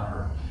gifting on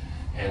her.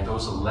 And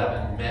those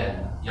 11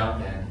 men, young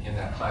men in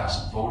that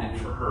class, voted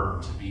for her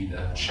to be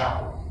the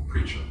chapel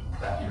preacher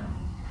that year.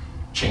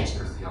 Changed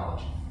their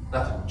theology.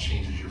 Nothing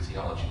changes your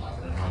theology like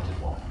an anointed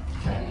woman.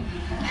 Okay?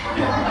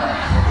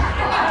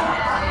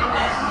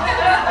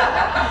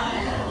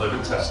 And,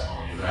 living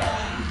testimony of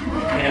that.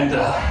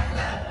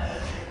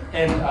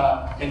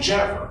 And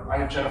Jennifer, I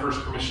have Jennifer's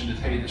permission to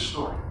tell you this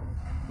story.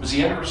 It was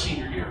the end of her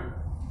senior year.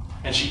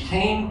 And she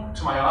came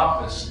to my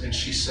office and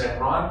she said,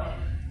 Ron,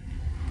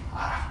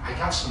 I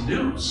got some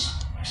news.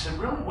 I said,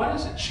 really? What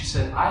is it? She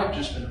said, I have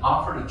just been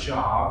offered a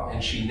job.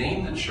 And she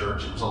named the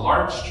church. It was a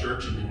large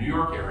church in the New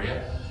York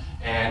area.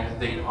 And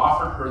they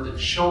offered her the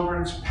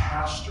children's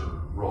pastor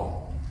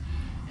role.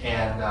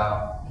 And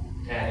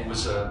it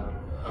was a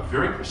a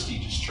very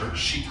prestigious church.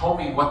 She told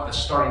me what the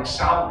starting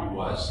salary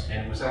was,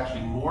 and it was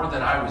actually more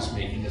than I was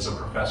making as a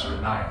professor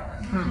at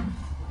Nyack,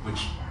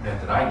 which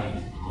meant that I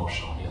needed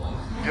emotional healing.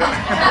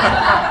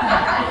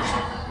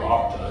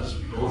 Bob does.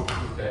 We both do.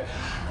 Okay.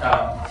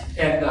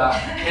 And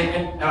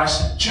I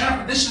said,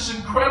 Jennifer, this is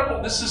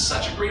incredible. This is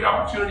such a great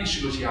opportunity.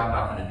 She goes, yeah, I'm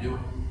not going to do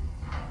it.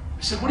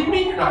 I said, what do you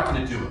mean you're not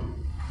going to do it?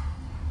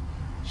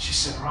 She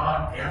said,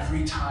 Ron,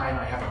 every time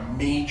I have a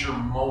major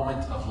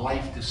moment of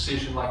life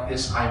decision like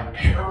this, I'm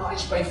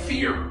paralyzed by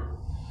fear.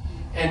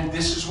 And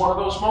this is one of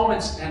those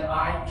moments, and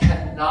I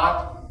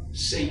cannot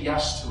say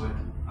yes to it.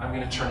 I'm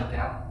going to turn it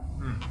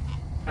down.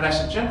 And I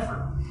said,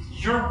 Jennifer,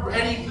 you're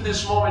ready for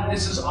this moment.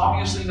 This is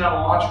obviously not a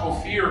logical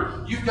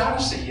fear. You've got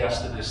to say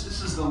yes to this.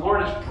 This is the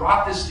Lord has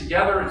brought this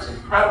together. It's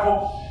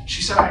incredible.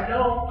 She said, I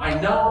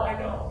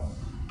know.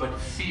 But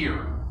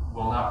fear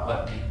will not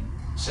let me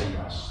say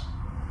yes.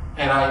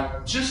 And I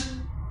just,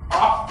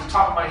 off the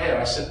top of my head,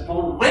 I said,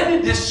 well, when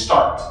did this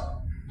start?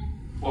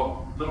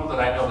 Well, little did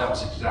I know that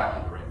was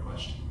exactly the right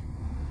question.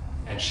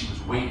 And she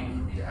was waiting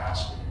for me to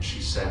ask it. And she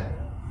said,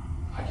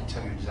 I can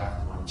tell you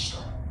exactly when it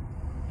started.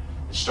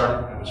 It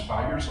started when I was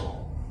 5 years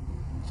old.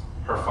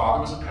 Her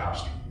father was a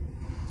pastor.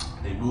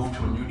 They moved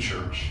to a new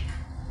church.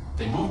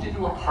 They moved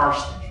into a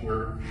parsonage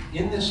where,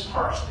 in this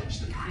parsonage,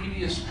 the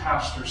previous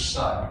pastor's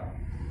son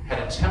had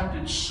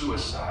attempted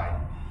suicide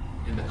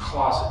in the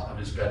closet of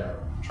his bedroom,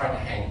 trying to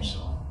hang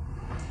himself.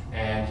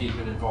 And he had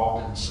been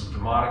involved in some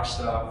demonic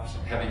stuff,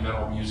 some heavy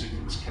metal music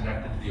that was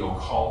connected to the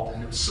occult,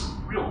 and it was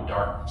some real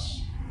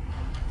darkness.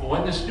 But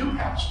when this new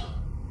pastor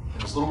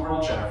and his little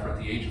girl Jennifer, at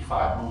the age of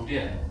 5, moved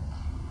in,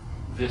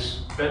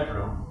 this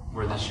bedroom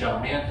where this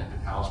young man had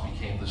been housed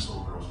became this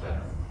little girl's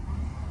bedroom.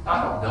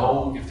 I don't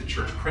know if the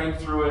church prayed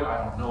through it.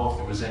 I don't know if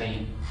there was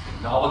any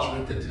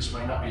acknowledgement that this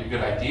might not be a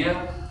good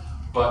idea.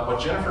 But what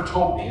Jennifer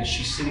told me, as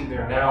she's sitting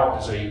there now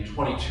as a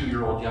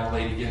 22-year-old young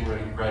lady getting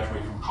ready to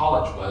graduate from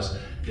college, was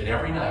that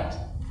every night,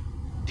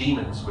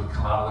 demons would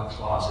come out of the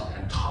closet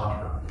and taunt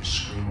her and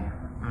scream at her.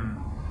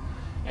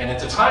 And at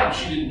the time,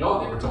 she didn't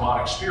know they were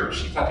demonic spirits.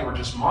 She thought they were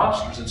just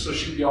monsters. And so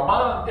she would yell,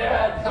 Mom,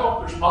 Dad,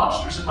 help, there's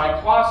monsters in my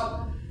closet.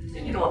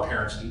 And you know what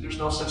parents do. There's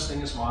no such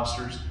thing as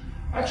monsters.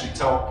 I actually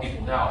tell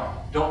people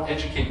now, don't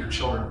educate your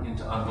children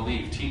into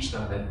unbelief. Teach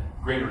them that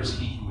greater is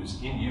He who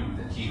is in you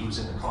than he who is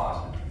in the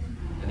closet.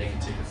 And they can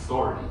take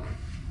authority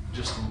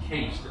just in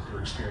case that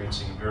they're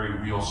experiencing a very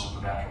real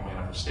supernatural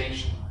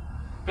manifestation.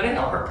 But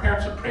anyhow, her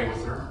parents would pray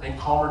with her, they'd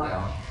calm her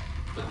down,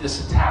 but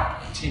this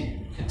attack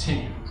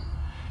continued.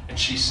 And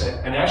she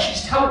said, and as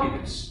she's telling me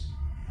this,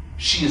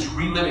 she is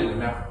reliving the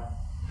memory.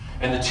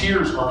 And the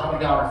tears are coming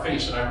down her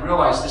face, and I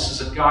realize this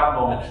is a God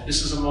moment.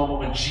 This is a moment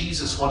when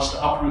Jesus wants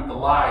to uproot the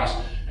lies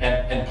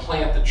and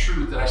plant the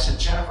truth. And I said,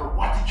 Jennifer,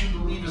 what did you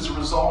believe as a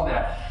result of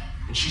that?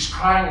 And she's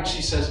crying, and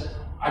she says,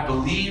 I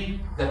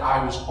believed that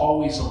I was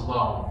always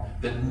alone,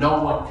 that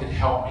no one could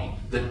help me,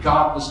 that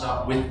God was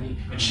not with me.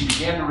 And she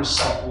began to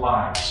recite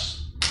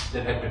lies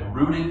that had been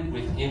rooted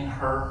within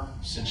her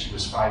since she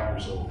was 5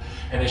 years old.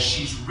 And as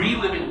she's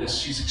reliving this,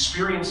 she's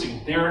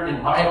experiencing there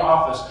in my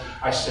office,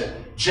 I said,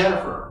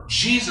 Jennifer,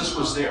 Jesus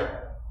was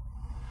there.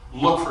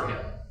 Look for him.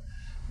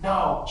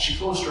 No, she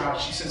closed her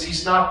eyes. She says,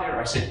 he's not there.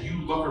 I said,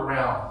 you look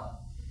around.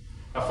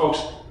 Now, folks,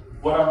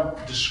 what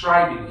I'm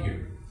describing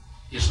here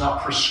is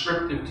not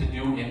prescriptive to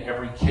do in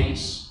every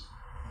case,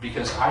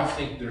 because I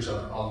think there's a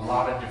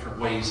lot of different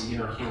ways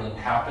inner healing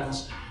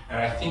happens, and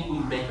I think we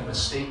make a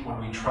mistake when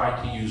we try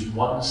to use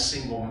one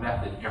single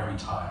method every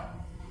time.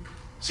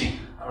 See,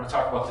 I'm going to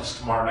talk about this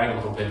tomorrow night a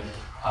little bit.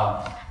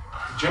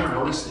 Did you ever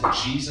notice that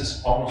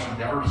Jesus almost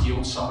never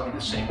healed somebody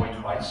the same way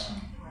twice?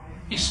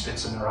 He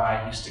spits in their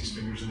eye, he sticks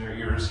fingers in their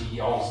ears, he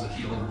yells the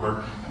healing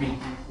word. I mean,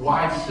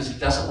 why? Because he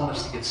doesn't want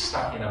us to get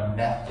stuck in a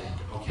method,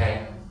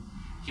 okay?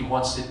 He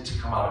wants it to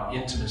come out of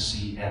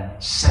intimacy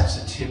and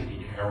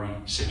sensitivity to every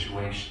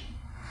situation.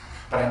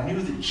 But I knew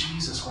that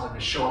Jesus wanted to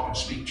show up and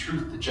speak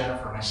truth to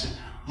Jennifer, and I said,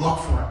 look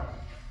for him.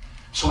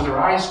 So with her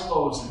eyes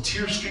closed and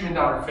tears streaming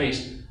down her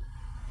face,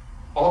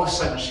 all of a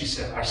sudden she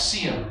said, I see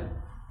him.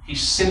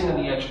 He's sitting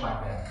on the edge of my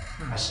bed.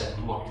 I said,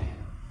 look to him.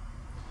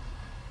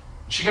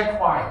 She got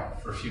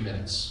quiet for a few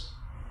minutes,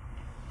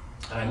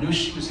 and I knew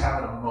she was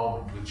having a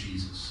moment with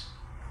Jesus.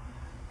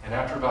 And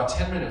after about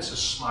 10 minutes, a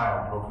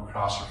smile broke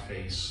across her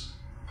face.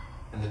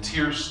 And the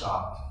tears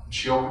stopped. And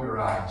she opened her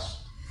eyes.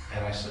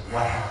 And I said,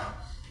 what happened?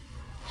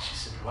 She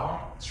said,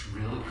 well, it's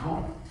really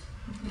cool.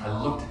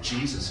 I looked at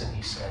Jesus and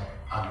he said,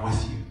 I'm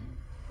with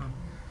you.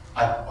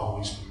 I've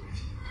always been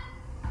with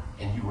you.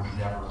 And you were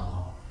never alone.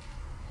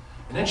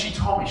 And then she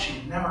told me she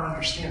could never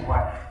understand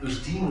why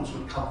those demons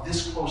would come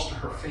this close to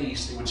her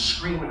face. They would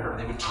scream at her.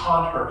 They would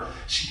taunt her.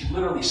 She could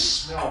literally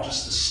smell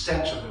just the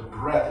stench of their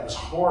breath. It was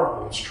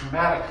horrible. It was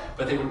traumatic.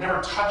 But they would never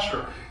touch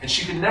her. And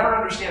she could never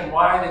understand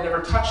why they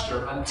never touched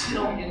her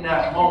until in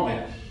that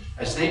moment,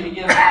 as they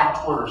began to come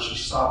toward her, she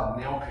saw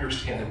the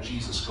nail-pierced hand of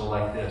Jesus go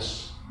like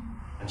this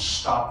and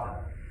stop them.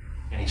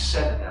 And he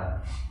said to them,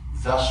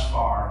 thus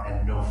far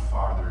and no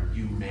farther,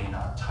 you may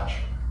not touch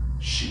her.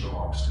 She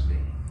belongs to me.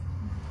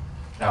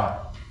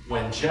 Now,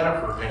 when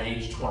Jennifer at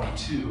age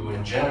 22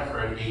 and Jennifer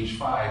at age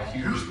 5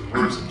 hears the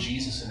words of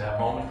Jesus in that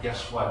moment,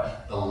 guess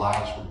what? The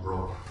lies were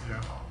broken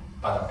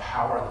by the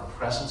power of the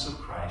presence of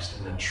Christ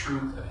and the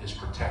truth of his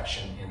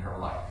protection in her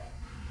life.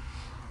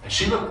 And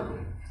she looked at me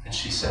and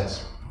she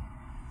says,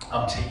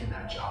 I'm taking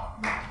that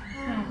job.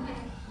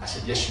 I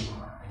said, yes, you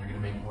are, and you're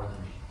going to make more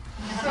than me.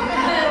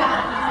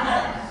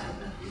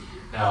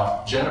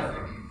 Now,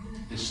 Jennifer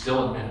is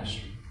still in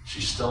ministry.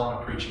 She's still on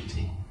a preaching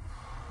team.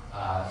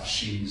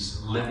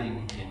 She's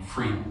living in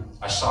freedom.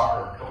 I saw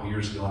her a couple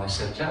years ago and I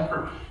said,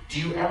 Jennifer, do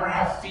you ever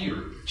have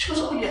fear? She goes,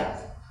 oh yeah,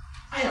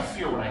 I have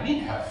fear when I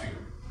need to have fear.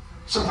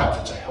 Sometimes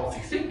it's a healthy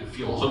thing to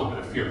feel a little bit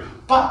of fear,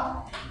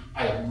 but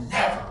I have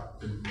never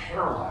been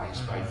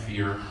paralyzed by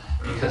fear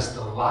because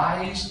the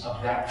lies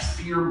of that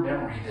fear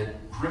memory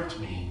that gripped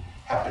me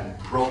have been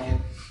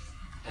broken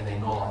and they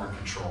no longer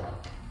control me.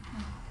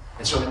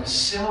 And so in a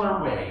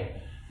similar way,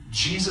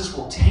 Jesus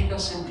will take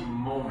us into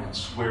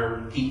moments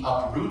where he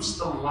uproots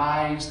the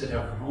lies that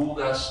have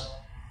ruled us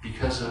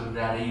because of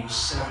that age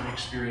 7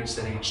 experience,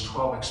 that age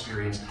 12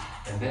 experience,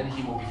 and then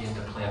he will begin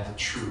to plant the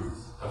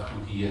truth of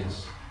who he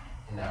is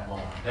in that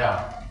moment.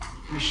 Now,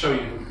 let me show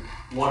you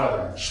one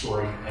other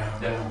story,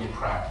 and then we'll get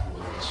practical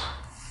with this.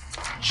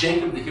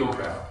 Jacob the heel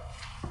grabber.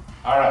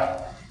 All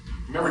right.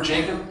 Remember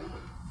Jacob?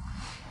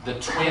 The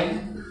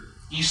twin,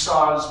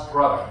 Esau's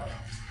brother.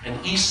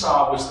 And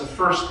Esau was the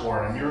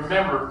firstborn. And you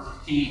remember,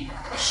 he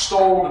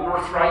stole the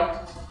birthright.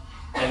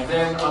 And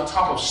then on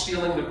top of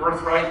stealing the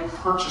birthright and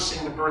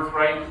purchasing the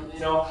birthright,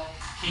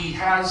 he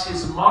has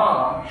his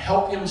mom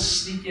help him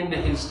sneak into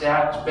his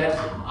dad's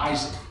bedroom,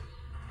 Isaac.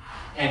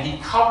 And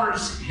he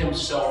covers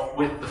himself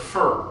with the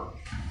fur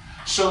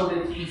so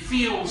that he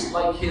feels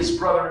like his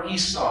brother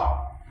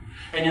Esau.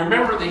 And you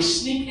remember, they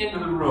sneak into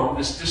the room,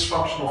 this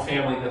dysfunctional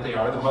family that they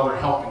are, the mother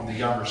helping the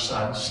younger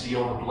son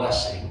steal the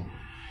blessing,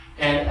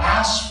 and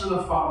asks for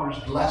the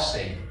father's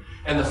blessing.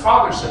 And the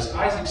father says,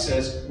 Isaac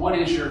says, what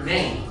is your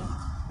name?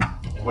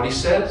 And what he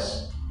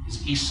says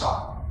is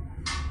Esau.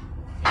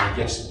 And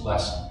he gets the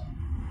blessing.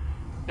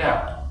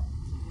 Now,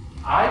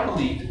 I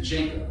believe that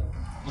Jacob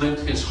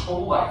lived his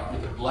whole life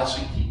with a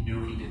blessing he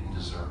knew he didn't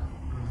deserve.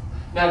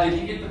 Now, did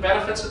he get the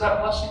benefits of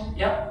that blessing?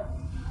 Yeah.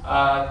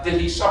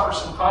 Did he suffer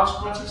some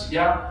consequences?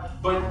 Yeah.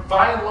 But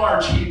by and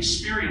large, he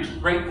experienced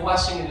great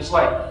blessing in his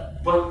life.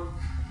 But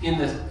and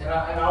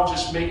I'll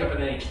just make up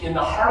an age, in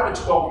the heart of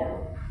a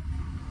 12-year-old,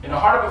 in the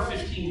heart of a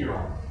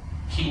 15-year-old,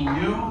 he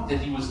knew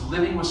that he was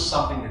living with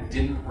something that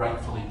didn't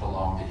rightfully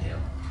belong to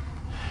him.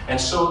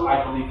 And so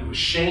I believe there was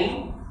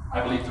shame,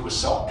 I believe there was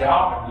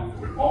self-doubt, I believe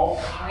there were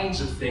all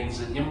kinds of things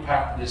that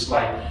impacted his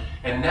life.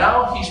 And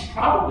now he's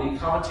probably,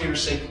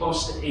 commentators say,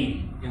 close to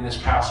 80 in this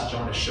passage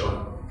I'm going to show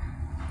you.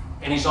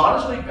 And he's on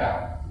his way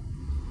back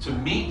to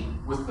meet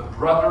with the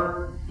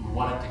brother who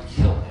wanted to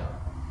kill him,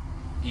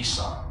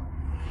 Esau.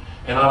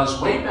 And on his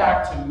way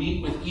back to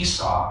meet with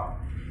Esau,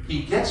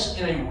 he gets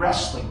in a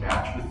wrestling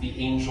match with the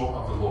angel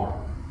of the Lord.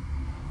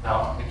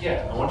 Now,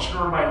 again, I want you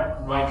to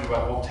remind you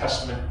about Old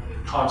Testament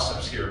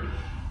concepts here.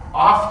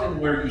 Often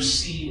where you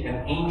see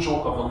an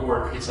angel of the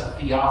Lord, it's a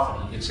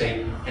theophany. It's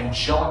an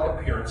angelic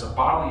appearance, a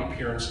bodily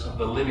appearance of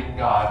the living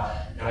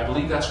God. And I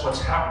believe that's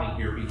what's happening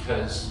here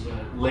because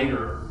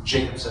later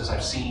Jacob says,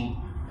 I've seen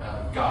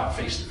God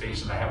face to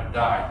face and I haven't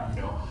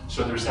died.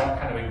 So there's that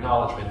kind of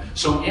acknowledgement.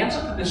 So he ends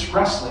up in this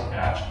wrestling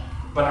match.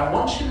 But I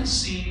want you to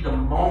see the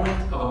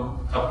moment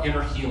of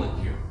inner healing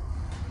here.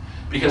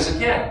 Because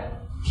again,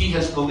 he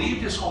has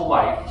believed his whole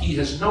life, he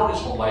has known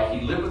his whole life,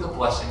 he lived with a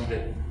blessing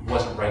that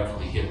wasn't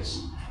rightfully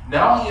his.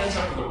 Now he ends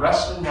up with a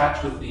wrestling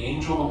match with the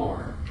angel of the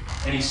Lord,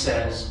 and he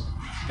says,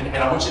 and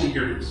I want you to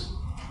hear this.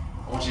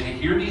 I want you to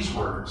hear these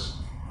words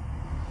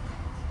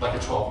like a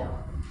 12-year-old.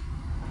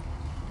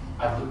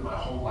 I've lived my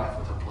whole life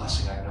with a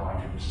blessing I know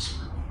I didn't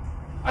deserve.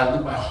 I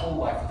lived my whole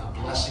life with a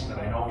blessing that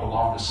I know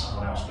belonged to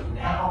someone else, but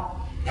now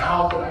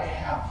that I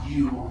have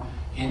you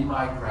in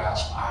my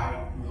grasp,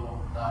 I will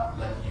not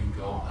let you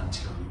go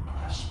until you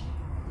bless me.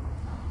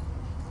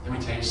 Let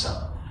me tell you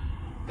something.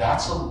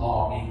 That's a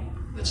longing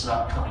that's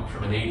not coming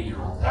from an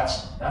 80-year-old.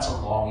 That's a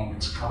longing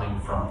that's coming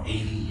from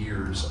 80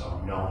 years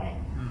of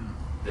knowing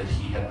that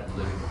he had been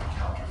living with a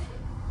counterfeit,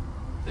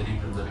 that he'd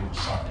been living with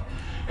something.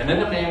 And then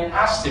the man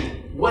asked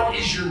him, what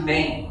is your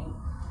name?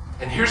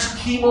 And here's a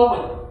key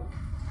moment,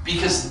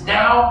 because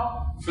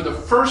now, for the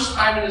first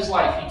time in his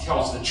life, he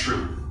tells the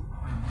truth.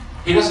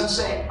 He doesn't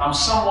say, I'm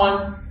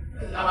someone,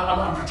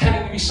 I'm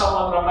pretending to be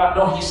someone that I'm not.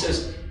 No, he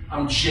says,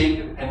 I'm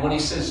Jacob. And when he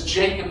says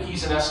Jacob,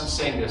 he's in essence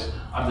saying this.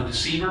 I'm the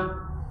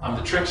deceiver, I'm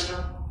the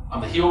trickster, I'm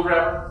the heel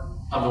grabber,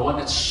 I'm the one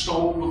that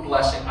stole the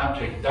blessing. I'm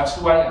Jacob. That's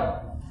who I am.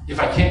 If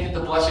I can't get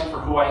the blessing for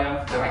who I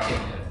am, then I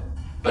can't get it.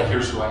 But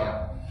here's who I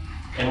am.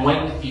 And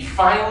when he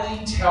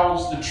finally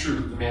tells the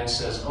truth, the man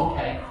says,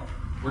 okay,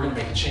 we're going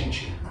to make a change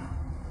here.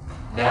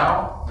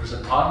 Now, there's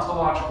an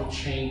ontological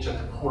change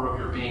at the core of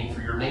your being,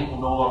 for your name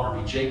will no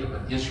longer be Jacob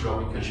but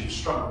Israel, because you've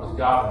struggled with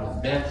God and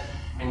with men.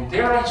 And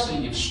dare I say,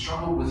 you've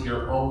struggled with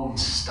your own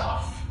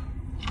stuff.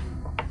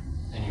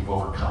 And you've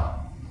overcome.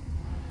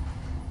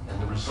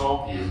 And the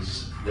result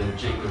is that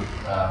Jacob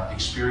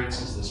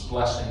experiences this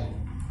blessing,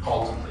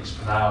 called to place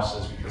Peniel,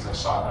 says, because I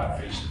saw God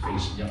face to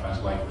face, and yet my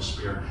life was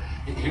spared.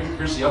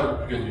 Here's the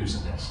other good news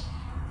in this.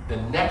 The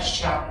next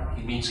chapter,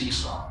 he meets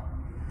Esau.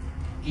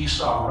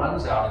 Esau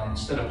runs out, and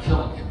instead of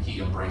killing him,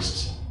 he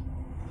embraces him.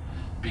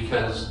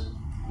 Because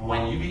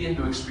when you begin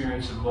to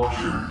experience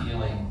emotional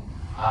healing,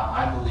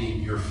 I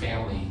believe your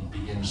family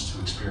begins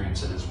to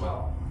experience it as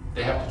well.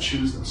 They have to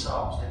choose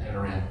themselves to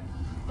enter in.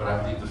 But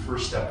I believe the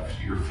first step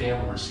to your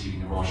family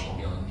receiving emotional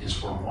healing is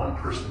for one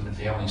person in the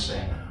family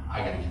saying, I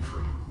got to get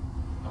free.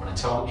 I'm going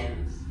to tell the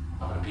truth.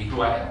 I'm going to be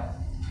who I am.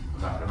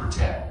 I'm not going to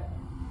pretend.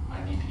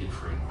 I need to get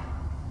free.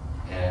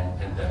 And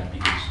then it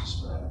begins to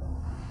spread.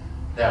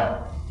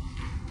 Now,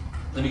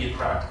 let me get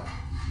practical.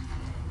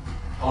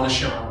 I want to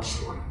share my own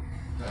story.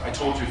 I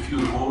told you a few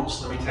of the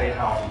wounds. Let me tell you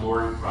how the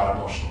Lord brought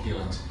emotional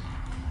healing to me.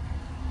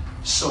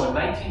 So in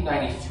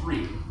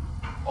 1993,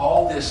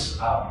 all this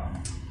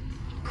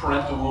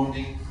parental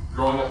wounding,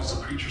 growing up as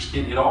a preacher's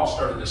kid, it all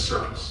started to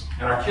surface.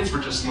 And our kids were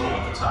just little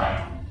at the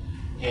time.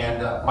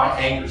 And my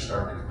anger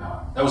started to come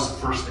out. That was the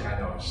first thing I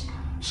noticed.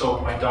 So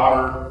my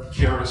daughter,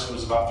 Karis, who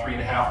was about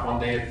 3.5, one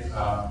day at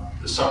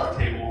the supper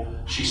table,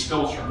 she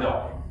spills her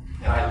milk,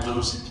 and I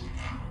lose it.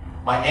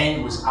 My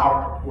anger was out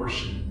of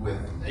proportion with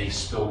a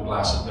spilled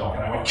glass of milk.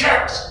 And I went,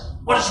 Karis,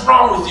 what is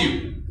wrong with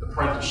you? The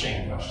parental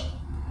shame question.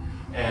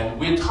 And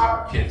we had taught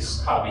our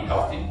kids how to be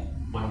healthy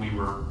when we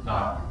were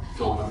not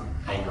filled with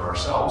anger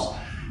ourselves.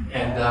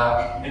 And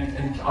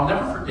I'll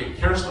never forget,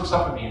 Karis looks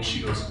up at me and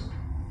she goes,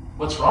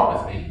 what's wrong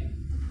with me?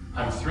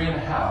 I'm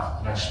 3.5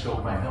 and I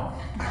spilled my milk.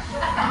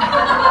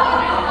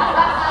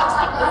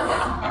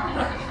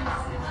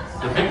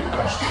 The big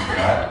question,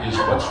 Dad, is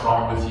what's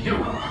wrong with you? I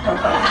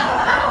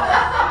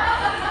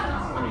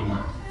mean,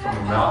 from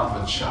the mouth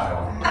of a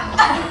child.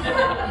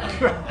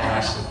 And I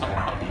said, I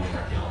need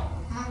inner healing.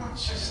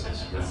 She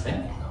says, you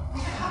think?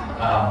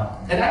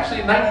 And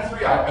actually in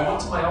 93, I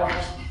went to my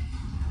elders.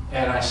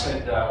 And I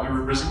said, we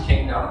were at Risen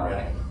King down in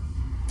Reading.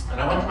 And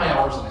I went to my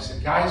elders and I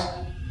said, guys,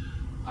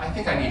 I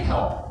think I need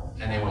help.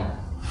 And they went,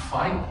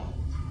 finally.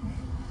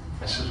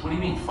 I said, what do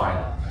you mean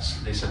finally?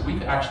 They said,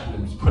 we've actually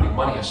been putting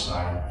money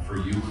aside for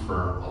you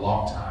for a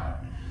long time.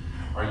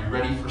 Are you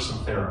ready for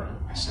some therapy?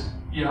 I said,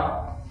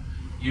 yeah.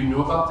 You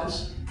knew about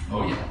this?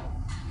 Oh yeah.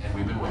 And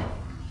we've been waiting.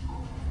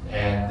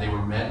 And they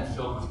were men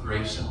filled with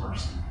grace and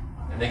mercy.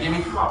 And they gave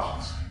me 2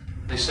 options.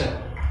 They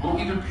said, we'll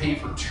either pay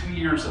for 2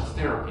 years of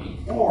therapy,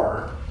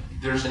 or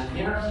there's an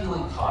inner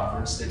healing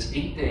conference that's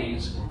 8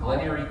 days in Glen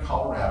Erie,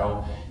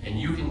 Colorado, and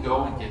you can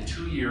go and get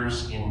 2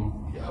 years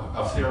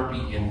of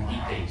therapy in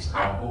 8 days.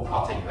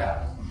 I'll take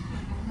that,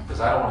 because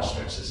I don't want to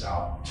stretch this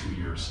out 2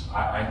 years.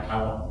 I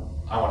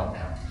want it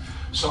now.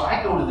 So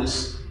I go to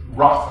this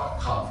Rapha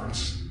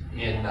conference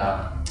in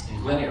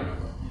Glen Erie,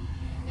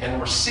 and there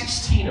were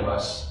 16 of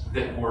us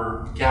that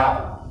were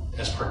gathered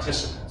as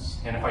participants.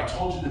 And if I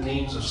told you the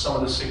names of some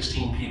of the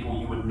 16 people,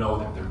 you would know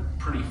that they're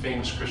pretty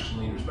famous Christian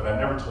leaders, but I've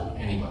never told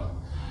anybody.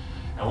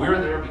 And we were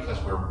there because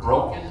we were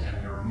broken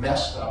and we were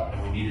messed up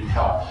and we needed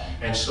help.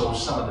 And so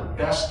some of the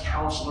best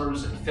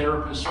counselors and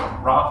therapists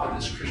from Rapha,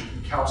 this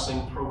Christian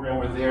counseling program,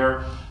 were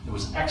there. There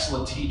was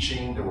excellent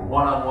teaching. There were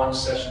one-on-one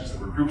sessions.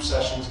 There were group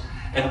sessions.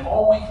 And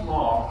all week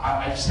long,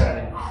 I just had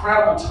an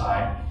incredible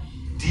time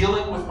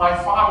dealing with my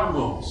father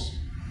wounds.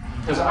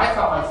 Because I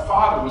thought my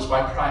father was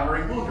my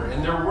primary wounder.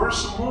 And there were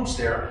some wounds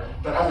there,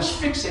 but I was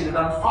fixated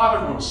on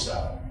father wound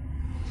stuff.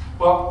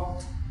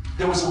 Well,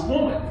 there was a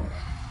woman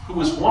who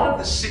was one of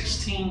the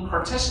 16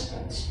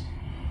 participants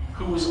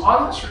who was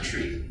on this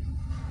retreat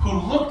who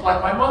looked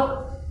like my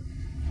mother.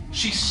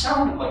 She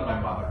sounded like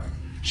my mother.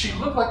 She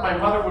looked like my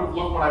mother would have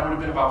looked when I would have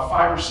been about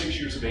 5 or 6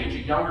 years of age, a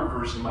younger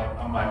version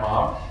of my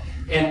mom.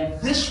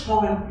 And this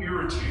woman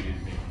irritated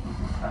me.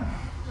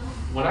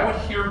 When I would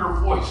hear her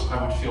voice,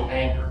 I would feel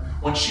anger.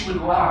 When she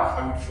would laugh,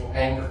 I would feel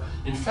anger.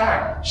 In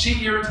fact,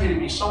 she irritated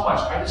me so much,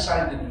 I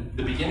decided that at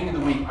the beginning of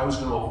the week, I was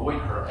going to avoid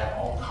her at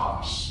all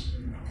costs.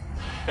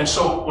 And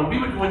so when we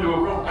would go into a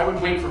room, I would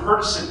wait for her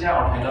to sit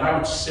down, and then I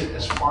would sit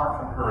as far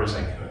from her as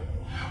I could.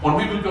 When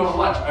we would go to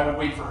lunch, I would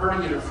wait for her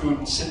to get her food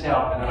and sit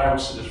down, and then I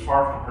would sit as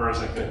far from her as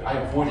I could. I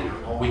avoided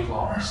her all week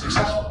long,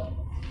 successfully.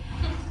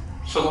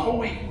 So the whole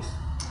week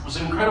was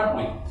an incredible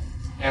week.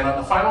 And on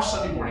the final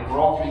Sunday morning, we're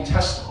all giving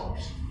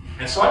testimonies.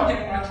 And so I'm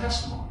giving my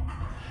testimony.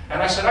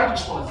 And I said, I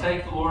just want to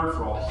thank the Lord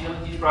for all the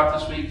healing He brought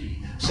this week.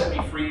 He set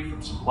me free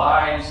from some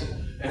lies.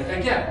 And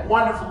again,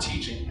 wonderful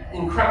teaching,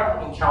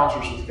 incredible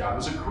encounters with God. It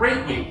was a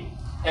great week.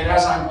 And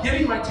as I'm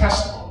giving my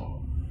testimony,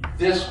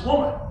 this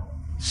woman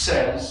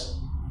says,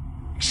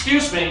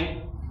 excuse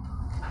me,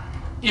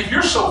 if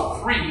you're so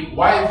free,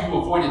 why have you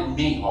avoided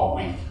me all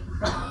week?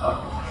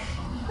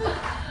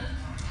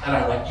 And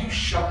I went, you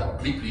shut the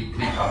bleep, bleep,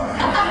 bleep up.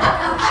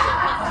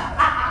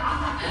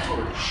 I told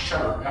her to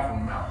shut her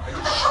effing mouth. I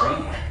just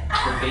straight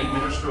ordained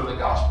minister of the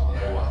gospel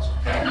that I was,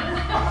 okay?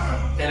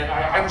 And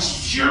I was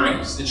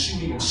furious that she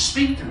would even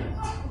speak to me.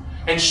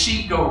 And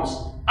she goes,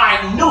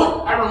 I knew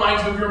it. I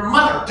remind you of your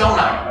mother, don't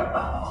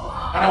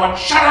I? And I went,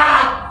 shut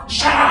up,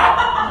 shut up.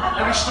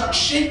 And I start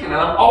shaking. And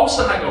all of a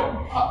sudden I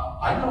go,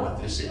 I know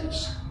what this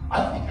is.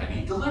 I think I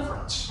need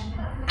deliverance.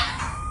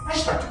 I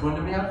start to go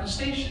into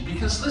manifestation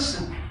because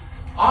listen,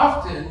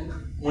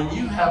 often when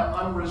you have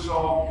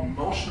unresolved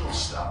emotional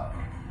stuff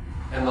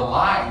and the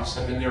lies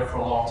have been there for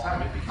a long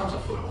time, it becomes a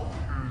foothold,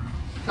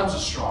 it becomes a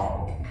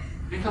stronghold,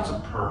 it becomes a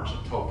perch,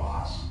 a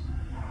topaz.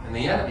 And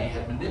the enemy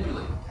had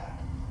manipulated that.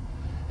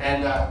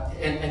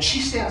 And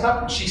she stands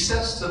up and she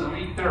says to the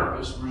lead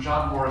therapist,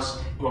 Rajan Morris,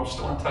 who I'm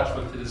still in touch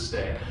with to this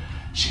day,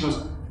 she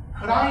goes,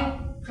 could I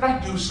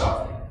do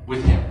something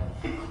with him?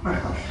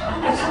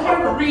 And for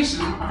whatever reason,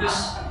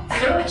 this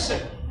therapist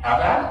said, have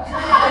at it.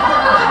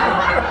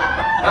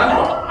 And I'm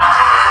going,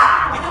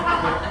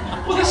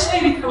 ah! Well, this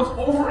lady comes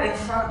over in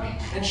front of me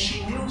and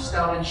she kneels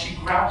down and she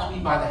grabs me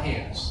by the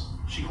hands.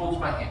 She holds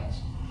my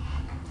hands.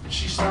 And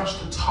she starts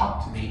to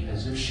talk to me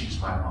as if she's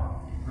my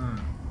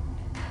mom.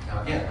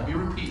 Now again, let me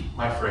repeat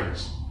my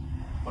phrase.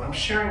 What I'm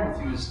sharing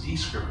with you is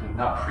descriptive,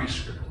 not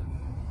prescriptive.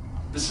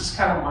 This is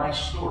kind of my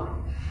story.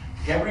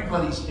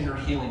 Everybody's inner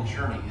healing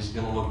journey is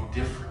going to look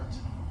different.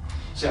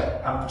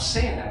 So I'm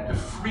saying that to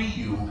free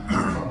you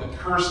from the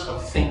curse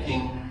of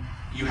thinking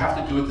you have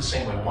to do it the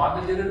same way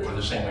Wanda did it, or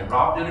the same way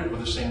Rob did it, or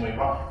the same way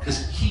Rob,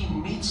 because he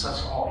meets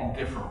us all in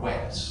different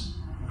ways.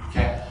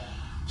 Okay?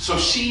 So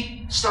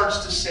she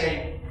starts to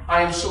say,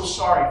 I am so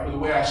sorry for the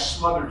way I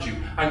smothered you.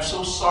 I'm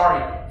so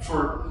sorry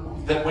for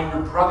that when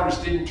your brothers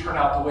didn't turn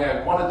out the way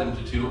I wanted them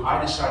to do, I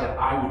decided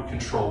I would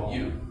control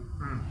you.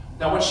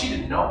 Now what she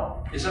didn't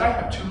know is that I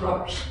have two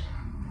brothers,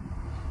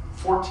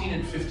 14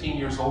 and 15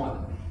 years older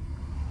than me.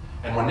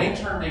 And when they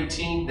turned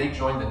 18, they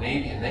joined the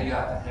Navy and they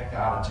got the heck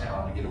out of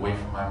town to get away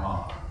from my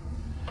mom.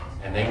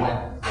 And they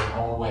went their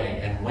own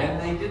way. And when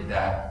they did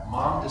that,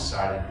 Mom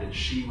decided that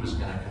she was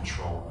going to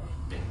control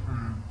me.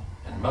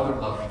 And mother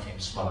love became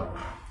smothered.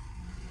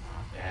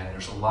 And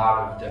there's a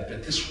lot of that.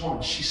 But this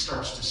woman, she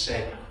starts to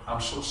say,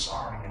 I'm so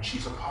sorry. And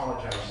she's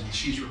apologizing. And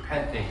she's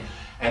repenting.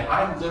 And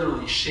I'm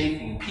literally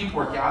shaking.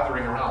 People are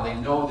gathering around. They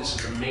know this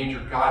is a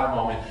major God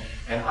moment.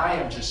 And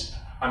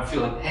I'm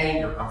feeling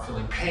anger. I'm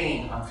feeling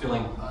pain. I'm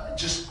feeling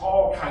just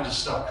all kinds of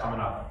stuff coming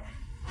up.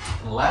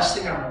 And the last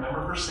thing I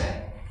remember her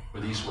saying were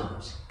these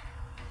words.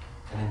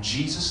 And in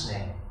Jesus'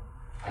 name,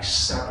 I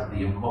sever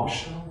the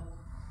emotional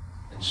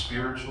and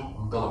spiritual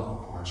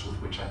umbilical cords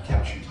with which I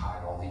kept you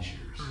tied all these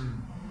years.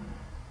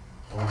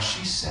 And when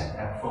she said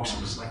that, folks, it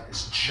was like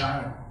this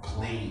giant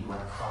blade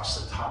went across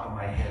the top of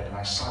my head, and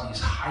I saw these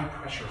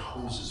high-pressure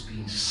hoses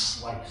being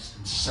sliced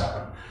and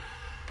severed.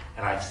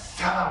 And I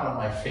fell out on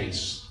my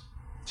face,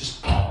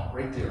 just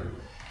right there.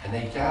 And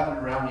they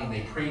gathered around me, and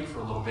they prayed for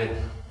a little bit,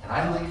 and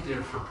I laid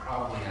there for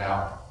probably an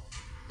hour.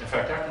 In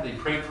fact, after they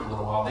prayed for a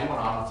little while, they went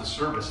on with the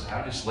service, and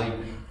I just laid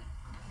there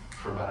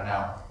for about an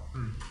hour.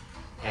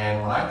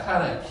 And when I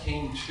kind of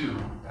came to,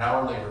 an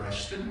hour later, I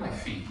stood to my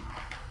feet.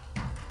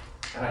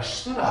 And I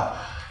stood up,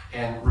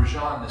 and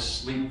Rajan,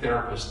 this lead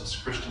therapist, this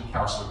Christian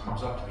counselor,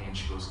 comes up to me and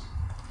she goes,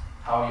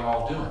 how are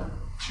y'all doing?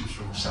 She was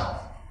from the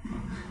South.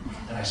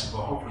 And I said,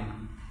 well, hopefully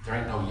there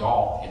ain't no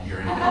y'all in here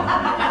anymore.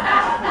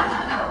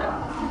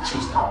 She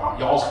was, no,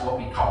 y'all's what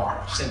we call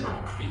single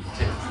people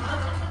too.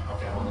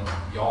 Okay, well then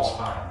y'all's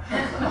fine.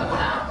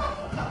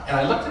 And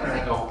I looked at her and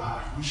I go,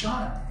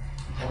 Rajan,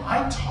 am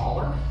I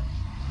taller?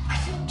 I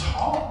feel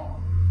tall.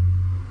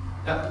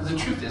 Now, the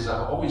truth is,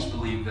 I've always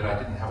believed that I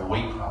didn't have a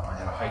weight problem, I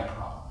had a height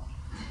problem.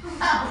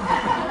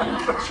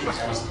 She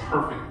was the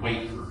perfect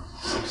weight for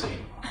 6'8",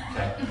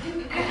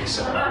 okay,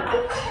 so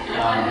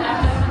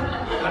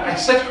I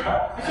said to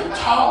her, I feel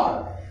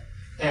taller.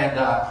 And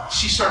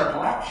she started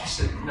laughing. She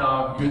said,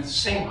 no, you're the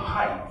same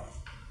height,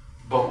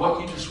 but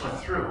what you just went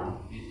through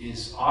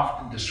is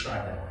often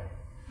described that way.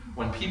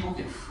 When people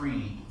get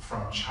freed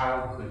from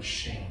childhood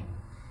shame,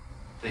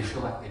 they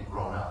feel like they've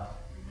grown up.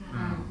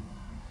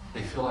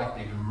 They feel like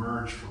they've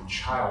emerged from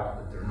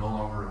childhood. They're no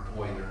longer a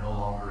boy. They're no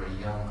longer a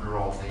young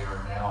girl. They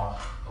are now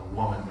a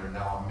woman. They're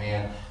now a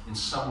man. In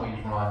some ways,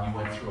 Ron, you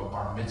went through a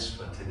bar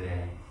mitzvah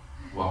today.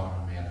 Welcome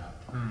to manhood.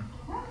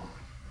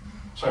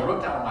 So I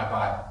wrote down in my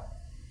Bible,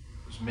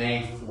 it was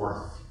May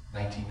 4th,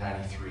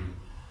 1993.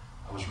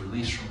 I was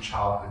released from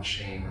childhood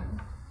shame and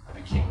I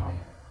became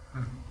a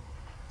man.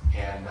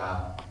 And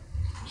I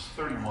was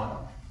 31,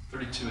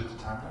 32 at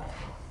the time.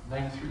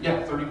 93,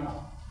 yeah, 31.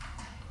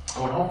 I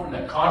went home from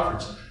that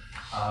conference.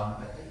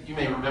 You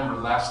may remember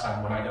last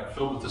time when I got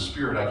filled with the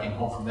Spirit, I came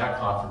home from that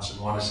conference and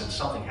Wanda said,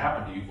 something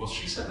happened to you. Well,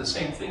 she said the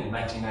same thing in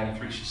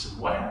 1993. She said,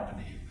 what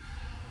happened to you?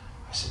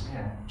 I said,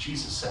 man,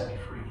 Jesus set me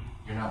free.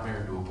 You're not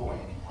married to a boy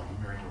anymore.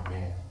 You're married to a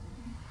man.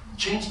 It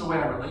changed the way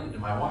I related to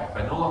my wife.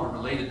 I no longer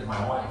related to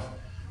my wife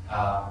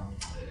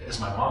as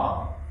my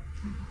mom.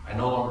 I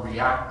no longer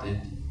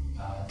reacted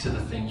to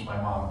the things my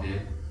mom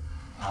did.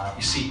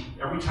 You see,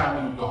 every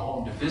time we would go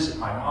home to visit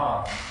my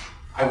mom,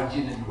 I would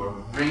get into a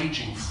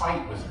raging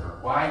fight with her.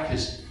 Why?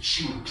 Because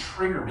she would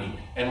trigger me.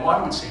 And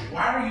one would say,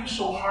 why are you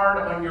so hard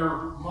on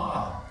your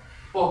mom?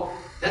 Well,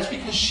 that's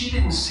because she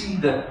didn't see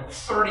the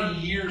 30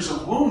 years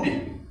of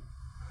wounding.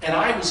 And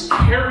I was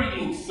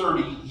carrying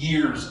 30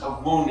 years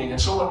of wounding.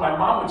 And so when my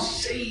mom would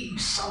say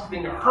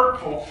something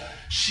hurtful,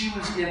 she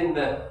was getting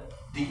the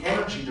the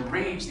energy, the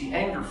rage, the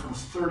anger from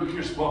 30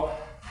 years. Well,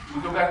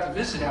 we go back to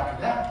visit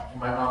after that, and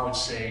my mom would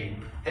say,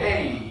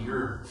 hey,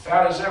 you're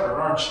fat as ever,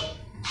 aren't you?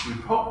 And she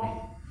would poke me.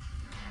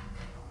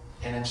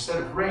 And instead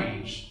of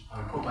rage, I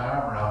would put my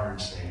arm around her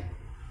and say,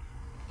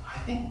 I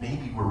think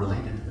maybe we're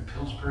related to the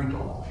Pillsbury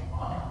Doughboy,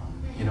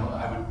 Mom. You know,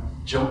 I would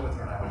joke with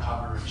her, and I would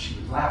hug her, and she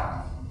would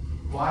laugh.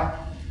 Why?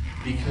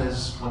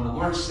 Because when the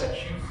Lord sets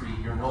you free,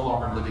 you're no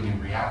longer living in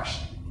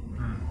reaction.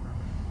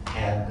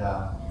 And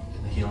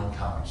the healing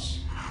comes.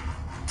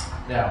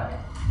 Now,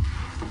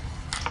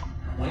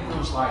 when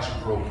those lies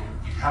are broken,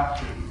 you have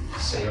to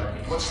say,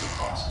 okay, what's the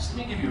process?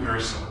 Let me give you a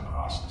very simple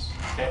process.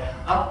 Okay,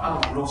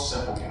 I'm a real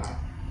simple guy.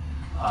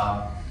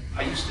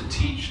 I used to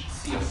teach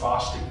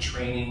theophostic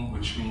training,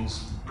 which means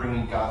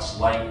bringing God's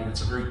light, and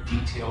it's a very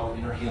detailed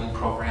inner healing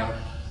program.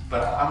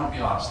 But I'm going to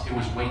be honest, it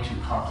was way too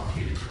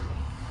complicated for me.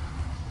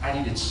 I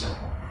needed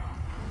simple.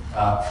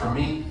 For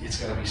me,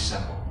 it's got to be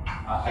simple.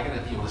 I got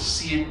to be able to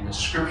see it in the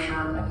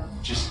scripture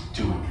and just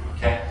do it,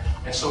 okay?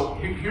 And so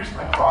here's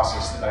my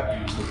process that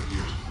I've used over the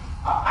years.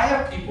 I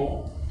have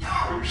people,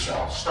 or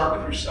yourself, start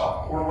with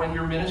yourself, or when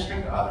you're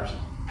ministering to others,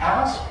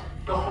 ask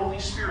the Holy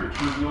Spirit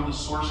to reveal the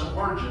source and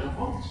origin of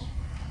wounds.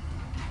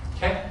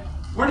 Okay?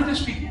 Where did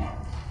this begin?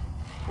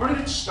 Where did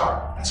it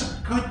start? That's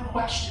a good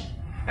question.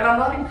 And I'm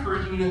not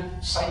encouraging you to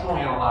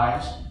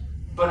psychoanalyze,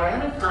 but I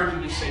am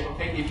encouraging you to say,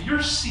 okay, if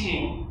you're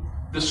seeing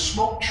the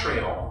smoke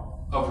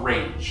trail of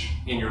rage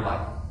in your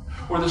life,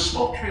 or the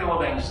smoke trail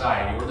of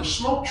anxiety, or the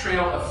smoke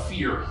trail of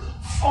fear,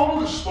 follow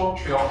the smoke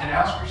trail and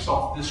ask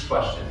yourself this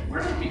question: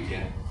 where did it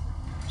begin?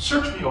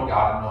 Search me, O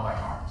God, and know my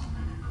heart.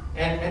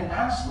 And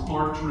ask the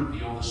Lord to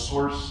reveal the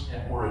source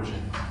and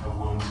origin of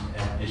wounds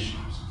and issues.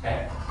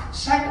 Okay?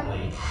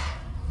 Secondly,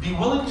 be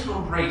willing to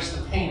embrace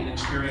the pain and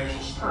experiential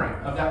stirring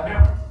of that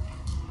memory.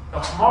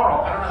 Now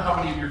tomorrow, I don't know how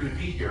many of you are going to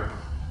be here,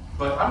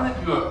 but I'm going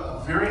to do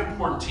a very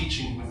important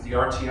teaching with the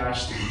RTI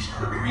students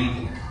on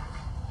grieving.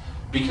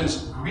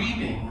 Because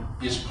grieving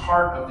is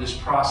part of this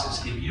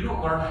process. If you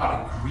don't learn how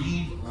to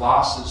grieve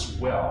losses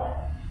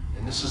well,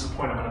 and this is the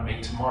point I'm going to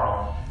make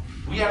tomorrow,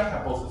 we have to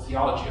have both a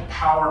theology of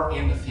power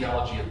and a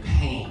theology of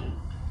pain.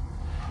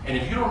 And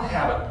if you don't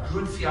have a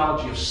good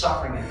theology of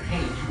suffering and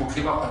pain, you will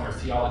give up on your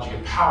theology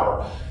of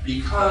power,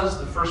 because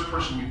the first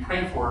person you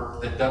pray for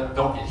that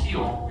don't get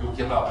healed, you'll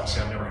give up and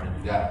say, I'm never going to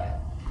do that again.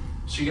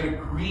 So you got to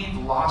grieve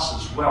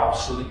losses well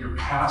so that your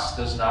past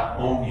does not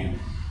own you.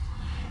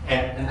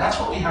 And that's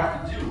what we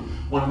have to do.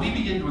 When we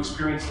begin to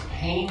experience the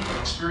pain and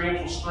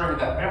experiential stirring of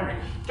that memory,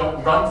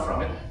 don't run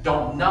from it,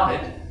 don't numb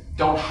it,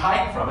 don't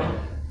hide from it.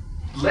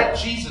 Let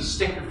Jesus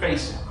stick your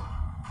face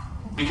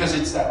in. Because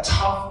it's that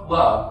tough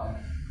love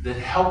that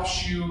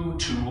helps you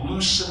to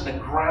loosen the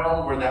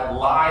ground where that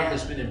lie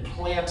has been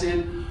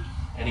implanted,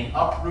 and he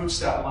uproots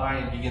that lie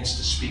and begins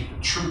to speak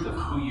the truth of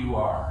who you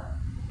are.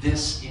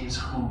 This is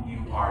who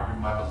you are.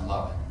 You're my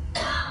beloved.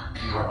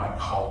 You are my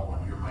called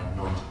one. You're my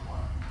anointed one.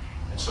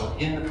 And so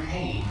in the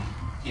pain,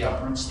 he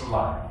uproots the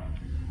lie.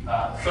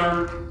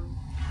 Third,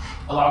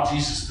 allow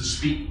Jesus to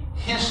speak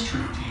his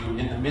truth to you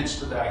in the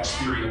midst of that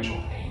experiential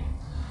pain.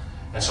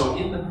 And so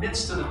in the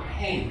midst of the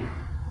pain,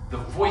 the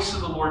voice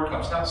of the Lord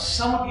comes. Now,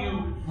 some of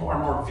you are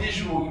more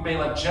visual. You may,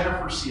 like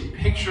Jennifer, see a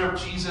picture of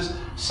Jesus.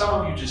 Some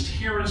of you just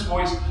hear his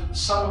voice.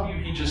 Some of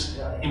you, he just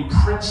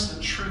imprints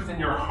the truth in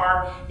your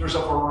heart. There's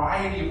a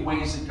variety of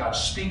ways that God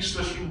speaks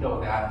to us. You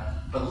know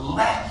that. But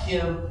let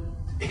him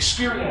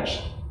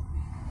experientially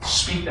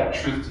speak that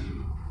truth to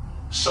you,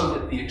 so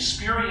that the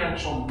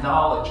experiential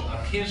knowledge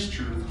of his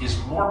truth is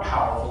more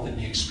powerful than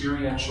the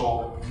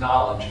experiential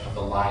knowledge of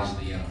the lies of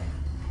the enemy.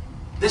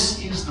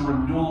 This is the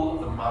renewal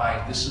of the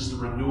mind. This is the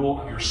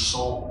renewal of your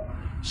soul,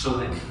 so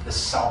that the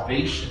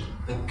salvation,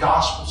 the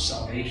gospel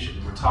salvation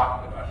that we're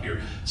talking about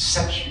here,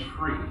 sets you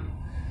free,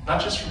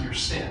 not just from your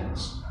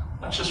sins,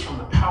 not just from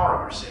the power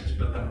of your sins,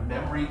 but the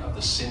memory of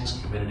the sins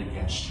committed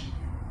against you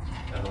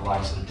and the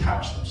lies that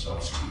attach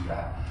themselves to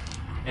that.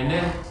 And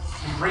then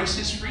embrace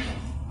his freedom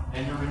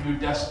and your renewed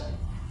destiny.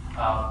 Again,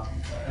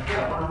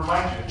 I want to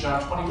remind you of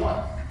John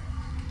 21.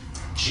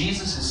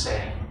 Jesus is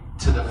saying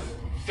to the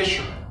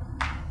fishermen,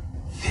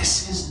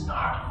 this is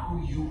not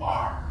who you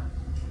are.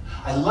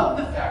 I love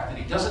the fact that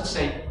he doesn't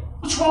say,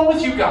 what's wrong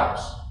with you guys?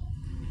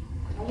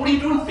 What are you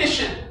doing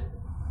fishing?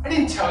 I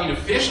didn't tell you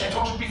to fish. I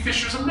told you to be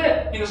fishers of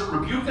men. He doesn't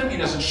rebuke them. He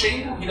doesn't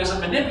shame them. He doesn't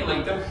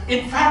manipulate them.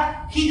 In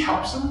fact, he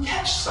helps them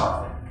catch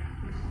something.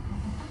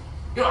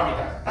 You know, I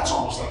mean, that's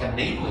almost like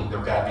enabling their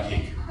bad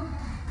behavior.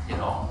 You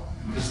know,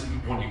 because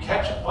when you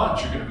catch a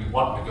bunch, you're going to be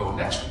wanting to go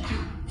next week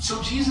too.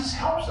 So Jesus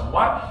helps them.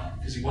 Why?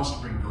 Because he wants to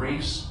bring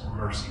grace and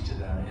mercy to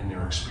them in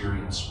their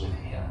experience with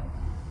him.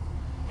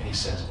 And he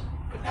says,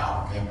 but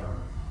now remember,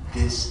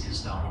 this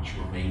is not what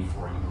you were made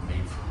for. You were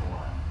made for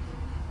more.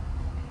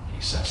 And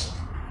he sets them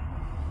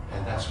free.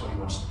 And that's what he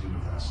wants to do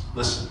with us.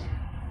 Listen,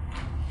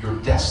 your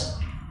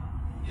destiny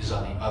is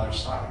on the other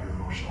side of your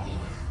emotional healing.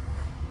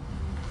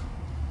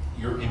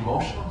 Your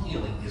emotional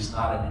healing is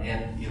not an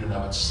end in and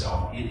of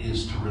itself. It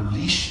is to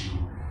release you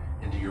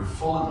into your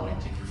full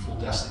anointing, your full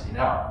destiny.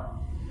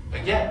 Now,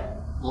 again,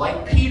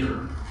 like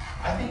Peter,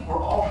 I think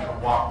we're all going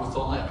to walk with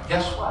a limp.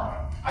 Guess what?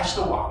 I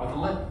still walk with a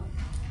limp.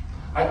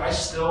 I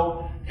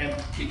still am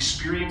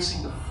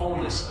experiencing the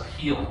fullness of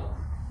healing.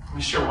 Let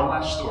me share one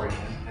last story,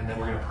 and then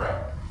we're going to pray.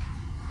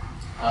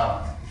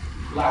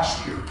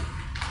 Last year,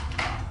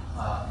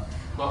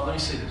 well, let me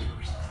say this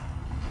first.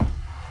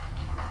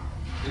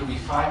 It'll be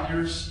 5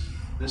 years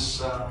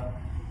since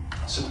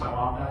my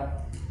mom died.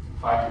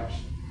 5 years.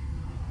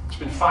 It's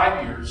been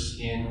 5 years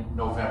in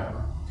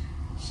November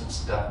since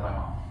the death of my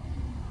mom.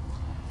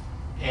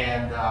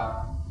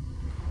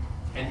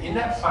 And in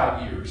that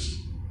 5 years,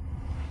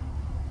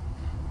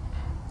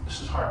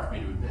 this is hard for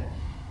me to admit,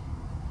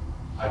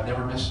 I've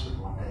never missed her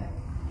one day.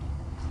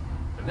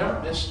 I've never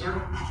missed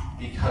her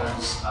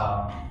because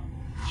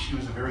she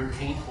was a very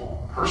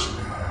painful person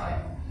in my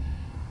life.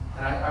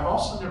 And I've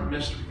also never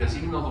missed her because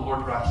even though the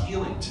Lord brought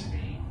healing to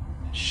me,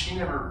 she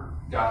never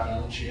got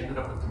healing. She ended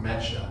up with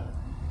dementia.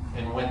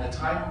 And when the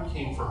time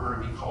came for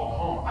her to be called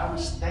home, I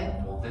was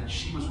thankful that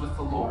she was with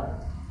the Lord,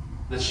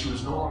 that she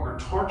was no longer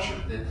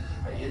tortured.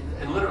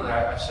 And literally,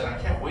 I said, I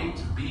can't wait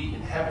to be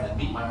in heaven and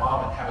meet my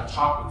mom and have a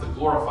talk with the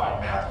glorified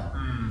Matthew.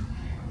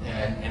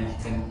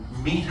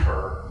 And meet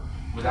her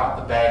without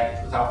the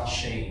baggage, without the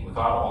shame,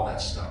 without all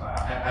that stuff.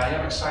 I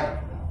am excited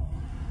for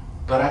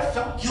that. But I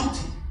felt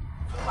guilty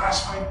for the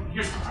last 5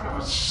 years. What kind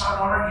of a son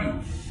are you?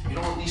 You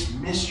don't at least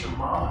miss your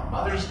mom on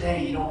Mother's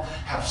Day. You don't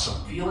have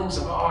some feelings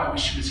of, oh, I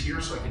wish she was here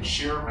so I could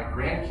share my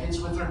grandkids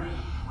with her.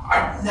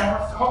 I've never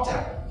felt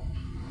that.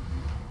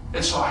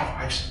 And so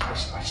I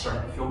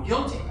started to feel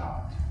guilty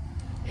about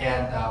it.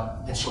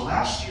 And so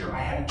last year I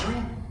had a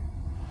dream.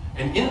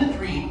 And in the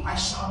dream, I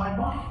saw my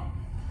mom.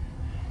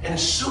 And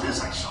as soon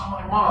as I saw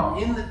my mom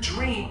in the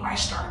dream, I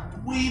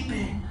started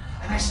weeping.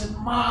 And I said,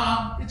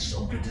 Mom, it's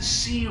so good to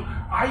see you.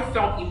 I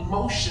felt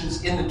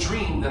emotions in the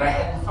dream that I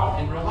hadn't felt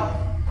in real life.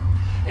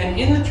 And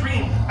in the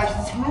dream, I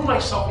threw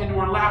myself into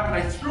her lap and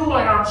I threw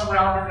my arms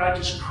around her and I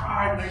just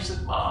cried and I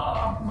said,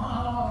 Mom,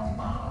 Mom,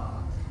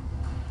 Mom.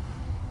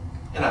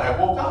 And I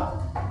woke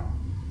up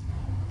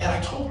and I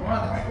told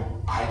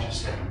Rhonda, I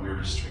just had the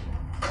weirdest dream.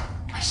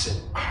 I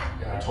said,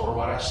 and I told her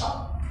what I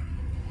saw.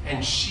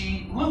 And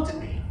she looked at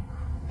me.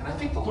 And I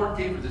think the Lord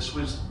gave her this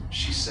wisdom.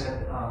 She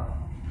said,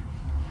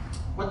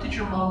 what did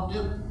your mom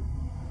do?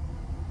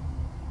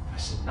 I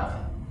said,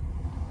 nothing.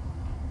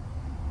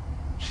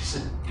 She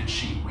said, did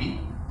she weep?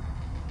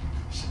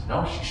 I said,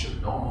 no, she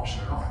showed no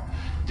emotion at all.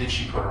 Did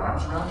she put her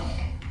arms around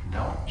you?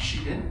 No,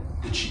 she didn't.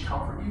 Did she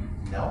comfort you?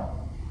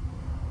 No.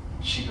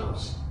 She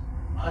goes,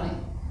 honey,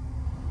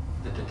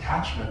 the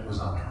detachment was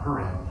on her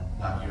end,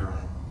 not your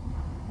end.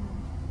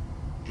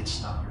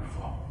 It's not your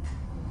fault.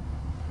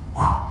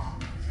 Wow.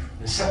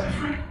 It set me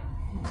free.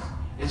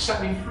 It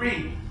set me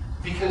free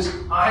because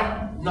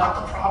I'm not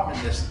the problem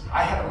in this.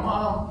 I had a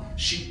mom,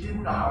 she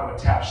didn't know how to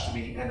attach to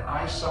me, and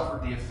I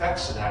suffered the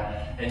effects of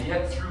that. And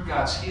yet, through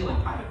God's healing,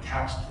 I've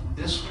attached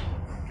to this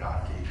woman that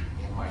God gave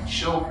me, and my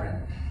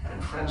children,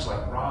 and friends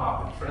like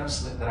Rob, and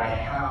friends that I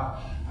have,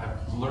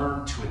 I've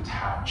learned to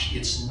attach.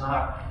 It's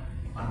not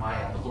on my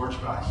end. The Lord's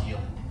brought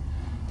healing.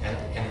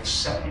 And it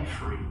set me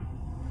free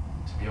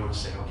to be able to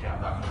say, okay,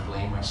 I'm not going to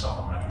blame myself,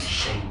 I'm not going to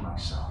shame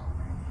myself.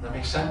 Does that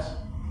make sense?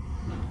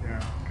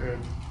 Yeah, good.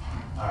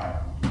 All right.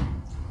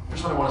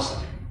 Here's what I want us to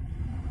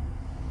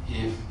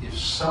do. If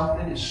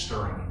something is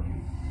stirring in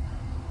you,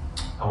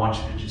 I want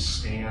you to just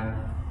stand,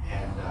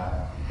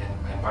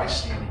 and by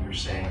standing, you're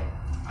saying,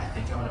 I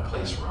think I'm in a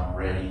place where I'm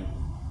ready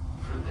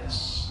for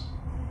this.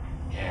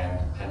 And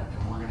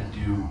we're going to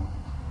do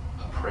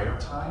a prayer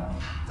time.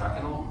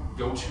 Not going to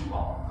go too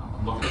long.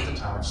 I'm looking at the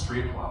time. It's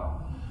 3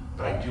 o'clock.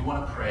 But I do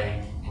want to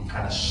pray and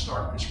kind of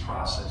start this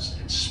process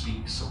and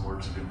speak some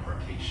words of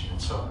impartation.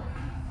 And so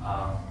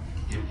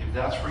if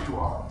that's where you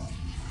are,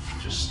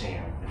 just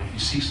stand. And if you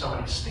see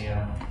somebody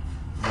stand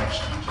next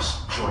to you,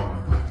 just join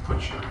them.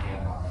 Put your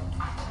hand on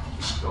them.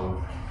 Just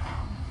go.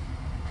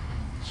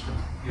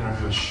 You're going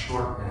to do a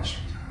short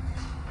ministry time.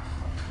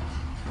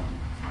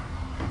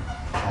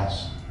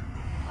 Yes.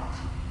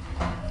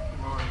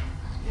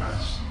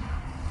 Yes.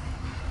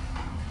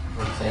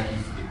 Lord, thank you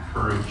for the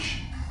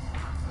courage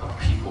of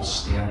people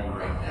standing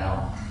right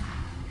now.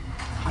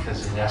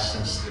 Because in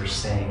essence, they're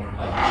saying,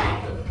 like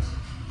Jacob,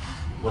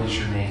 what is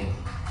your name?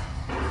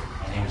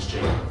 My name is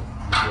Jacob.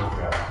 I'm a heel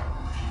grabber.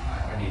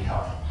 I need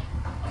help.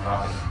 I'm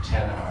not going to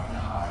pretend. I'm not going to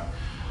hide.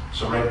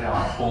 So right now,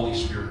 Holy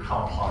Spirit,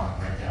 come upon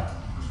them right now.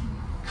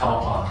 Come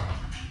upon them.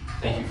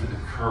 Thank you for the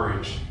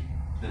courage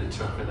that it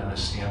took for them to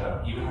stand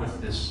up, even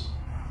with this,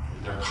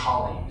 their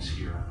colleagues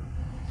here.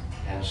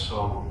 And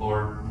so,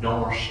 Lord, no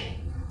more shame.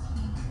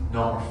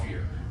 No more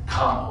fear.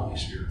 Come, Holy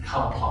Spirit.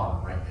 Come upon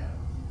them right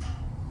now.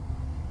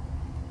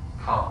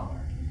 Come.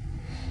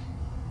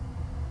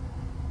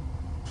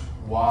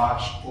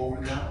 Watch over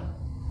them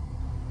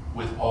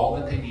with all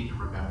that they need to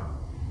remember.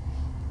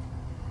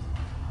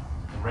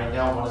 And right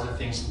now, one of the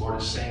things the Lord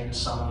is saying to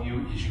some of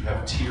you is you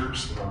have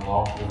tears that are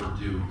long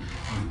overdue.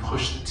 You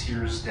push the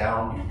tears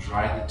down, you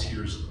dry the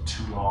tears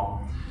too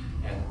long,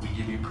 and we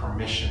give you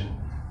permission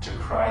to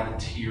cry the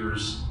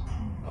tears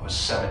of a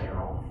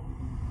 7-year-old.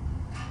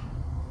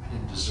 I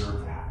didn't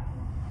deserve that.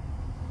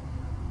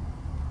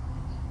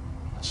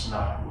 That's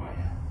not who I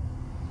am.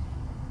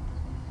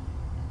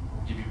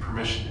 I'll give you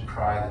permission to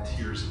cry the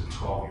tears of a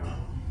 12-year-old.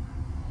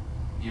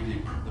 I'll give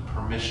you the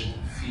permission to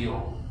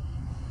feel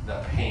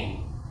that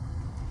pain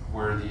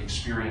where the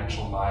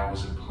experiential lie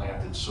was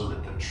implanted so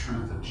that the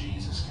truth of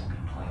Jesus can be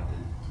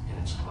planted in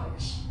its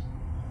place.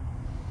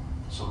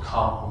 So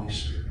come, Holy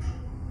Spirit.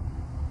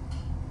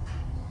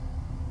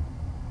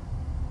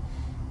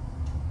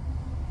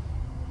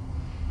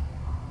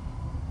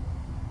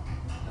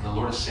 And the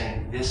Lord is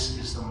saying, this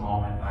is the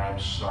moment I am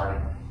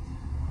starting.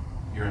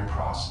 You're in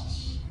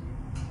process.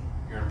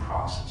 You're in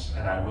process,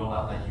 and I will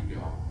not let you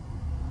go.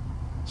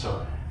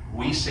 So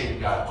we say to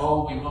God,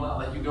 oh, we will not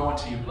let you go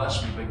until you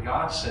bless me. But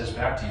God says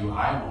back to you,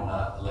 I will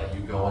not let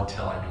you go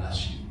until I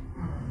bless you.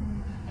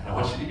 And I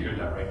want you to hear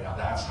that right now.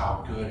 That's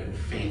how good and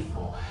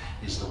faithful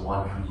is the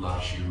one who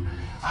loves you.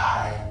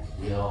 I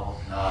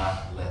will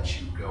not let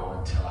you go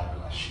until I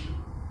bless you.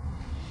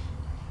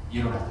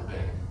 You don't have to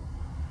beg.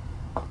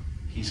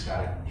 He's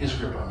got it. His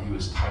grip on you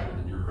is tighter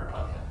than your grip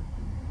on him.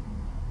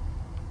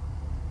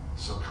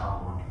 So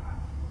come, Lord God.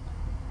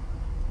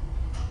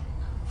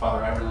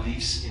 Father, I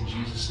release in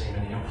Jesus' name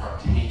an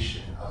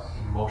impartation of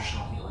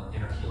emotional healing,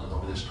 inner healing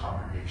over this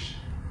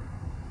congregation.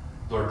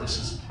 Lord, this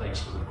is a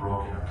place where the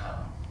broken are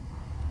coming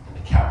and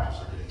the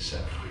captives are getting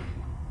set free.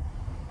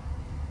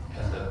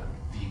 And the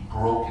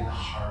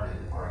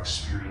brokenhearted are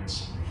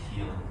experiencing the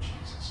healing of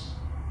Jesus.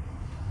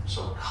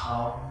 So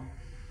come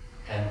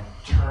and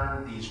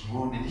turn these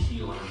wounded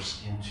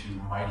healers into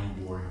mighty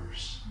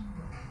warriors.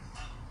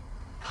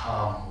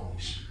 Come, Holy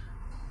Spirit.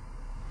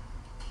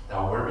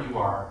 Now, wherever you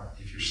are,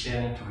 if you're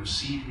standing to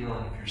receive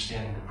healing, if you're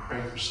standing to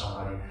pray for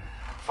somebody,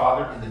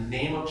 Father, in the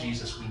name of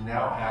Jesus, we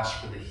now ask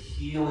for the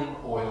healing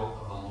oil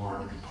of the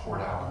Lord to be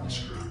poured out on this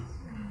group.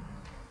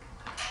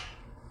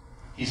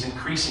 He's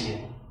increasing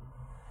it.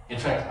 In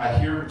fact, I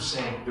hear him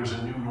saying there's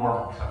a new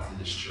normal coming to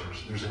this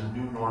church. There's a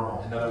new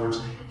normal. In other words,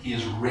 he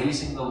is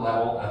raising the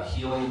level of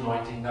healing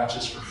anointing, not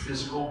just for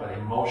physical, but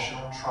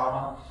emotional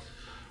trauma,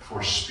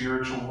 for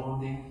spiritual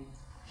wounding.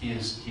 He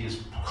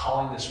is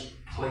calling this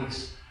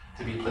place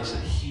to be a place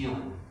of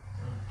healing.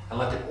 And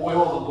let the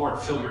oil of the Lord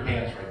fill your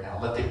hands right now.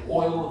 Let the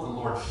oil of the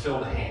Lord fill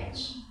the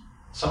hands.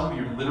 Some of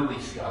you literally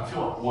feel, I'm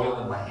feeling oil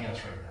in my hands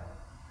right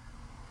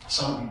now.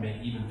 Some of you may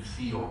even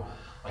feel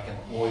like an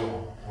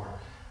oil or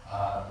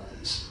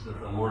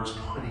that the Lord's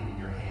putting in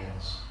your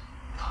hands.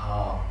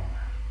 Come.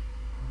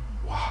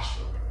 Wash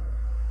them.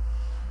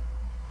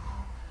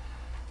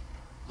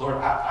 Lord,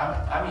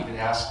 I'm even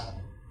asking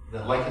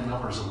that, like in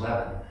Numbers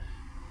 11,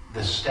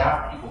 the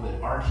staff people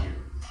that aren't here,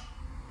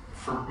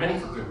 for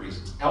good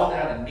reasons.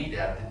 Eldad and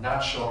Medad did not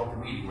show up at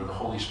the meeting where the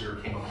Holy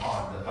Spirit came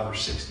upon the other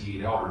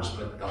 68 elders,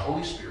 but the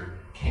Holy Spirit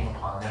came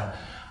upon them.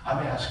 I'm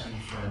asking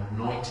for an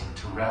anointing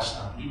to rest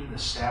on even the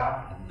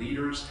staff and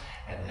leaders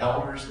and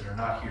elders that are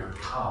not here.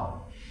 Come.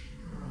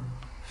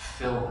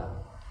 Fill them.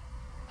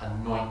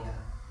 Anoint them.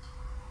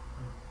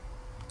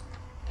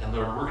 And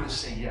Lord, we're going to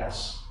say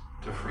yes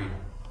to freedom.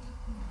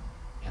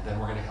 And then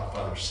we're going to help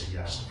others say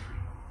yes to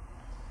freedom.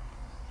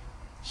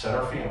 Set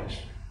our families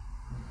free.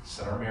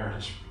 Set our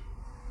marriages free.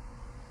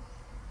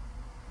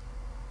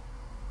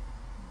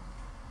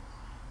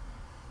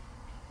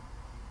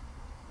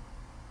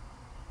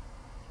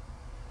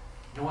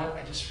 You know what?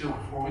 I just feel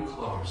before we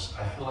close,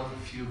 I feel like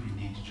a few of you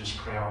need to just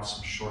pray out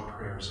some short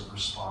prayers of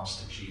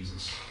response to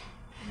Jesus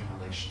in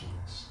relation to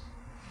this.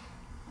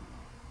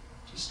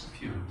 Just a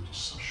few,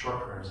 just some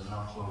short prayers, and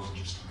I'll close in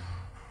just a minute.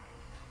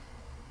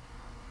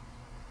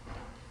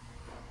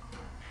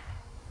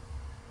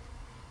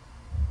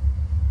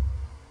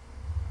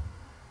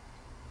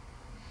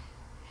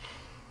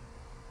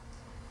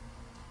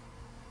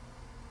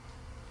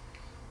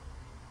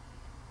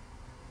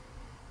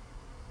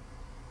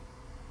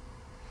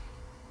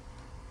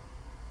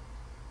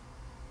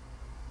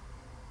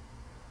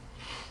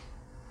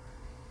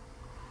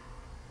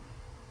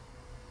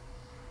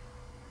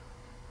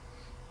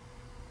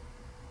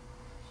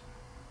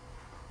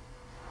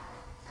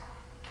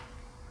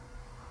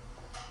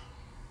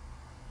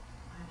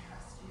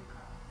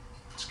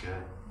 It's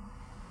good.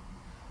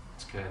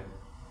 It's good.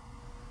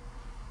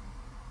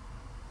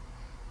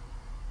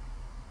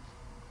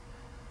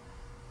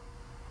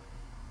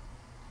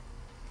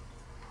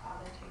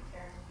 Father, take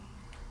care of me.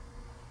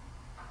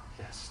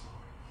 Yes,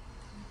 Lord.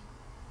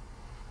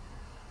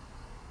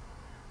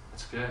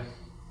 That's good.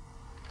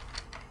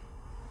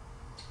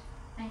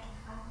 Thank you,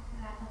 Father,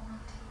 that I belong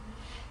to you.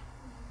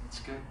 It's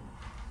good.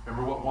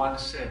 Remember what Wanda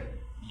said.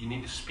 You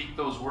need to speak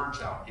those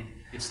words out.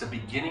 It's the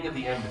beginning of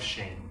the end of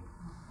shame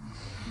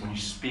when you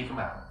speak them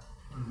out.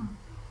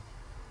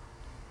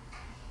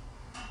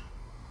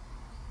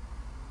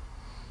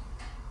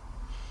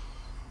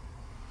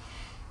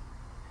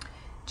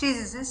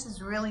 Jesus, this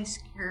is really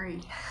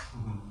scary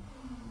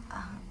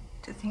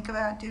to think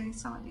about doing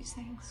some of these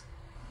things.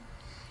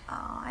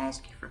 I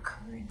ask you for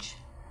courage.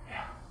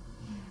 Yeah.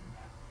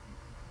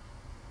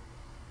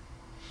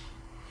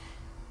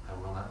 I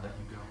will not let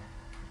you go.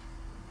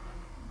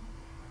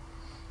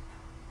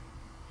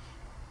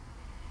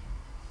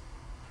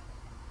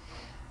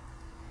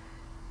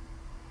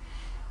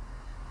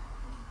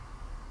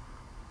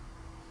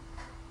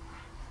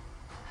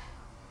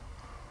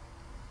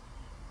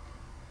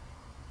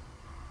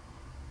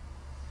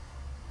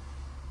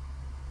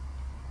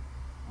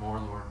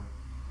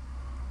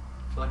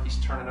 feel like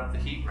he's turning up the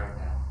heat right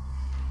now.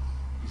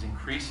 He's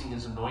increasing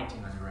his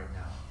anointing on you right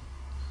now.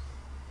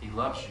 He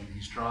loves you.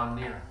 He's drawn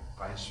near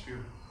by his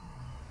Spirit.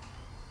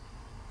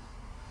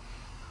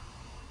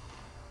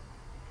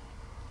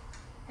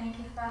 Thank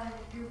you, Father,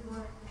 that your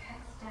word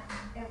cuts down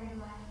every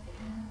lie of the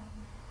enemy.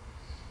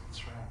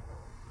 That's right.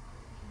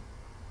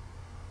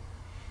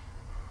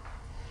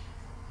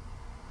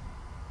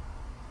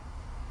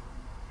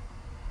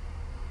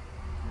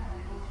 I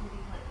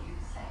believe what you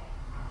say.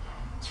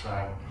 That's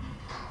right.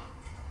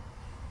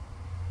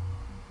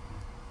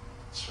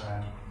 That's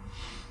right.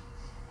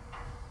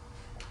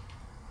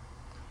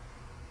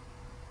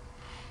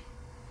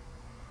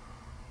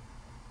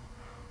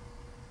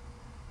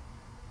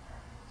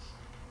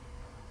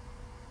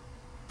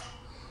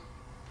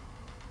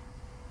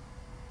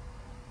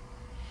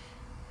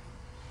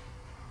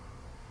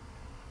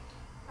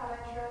 God,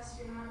 I trust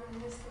you're not going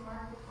to miss the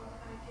mark with what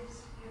God gives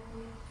to give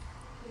me.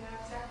 You know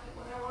exactly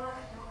what I want. I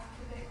don't have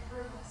to beg for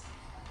a blessing.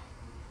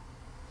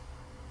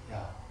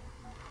 Yeah.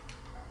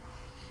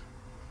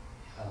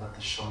 Let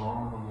the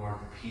shalom of the Lord,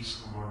 the peace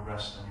of the Lord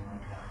rest on you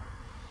right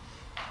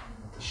now.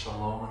 Let the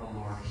shalom of the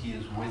Lord, he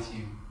is with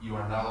you. You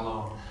are not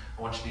alone.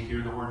 I want you to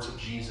hear the words of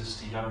Jesus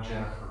to young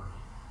Jennifer.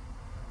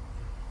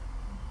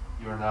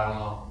 You are not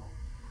alone.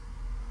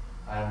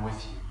 I am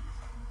with you.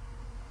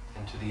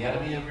 And to the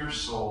enemy of your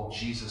soul,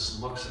 Jesus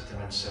looks at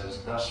them and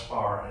says, thus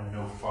far and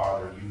no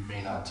farther, you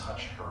may not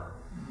touch her.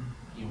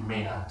 You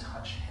may not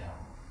touch him.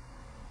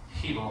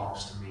 He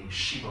belongs to me.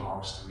 She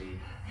belongs to me.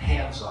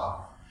 Hands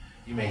off.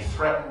 You may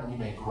threaten, you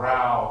may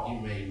growl, you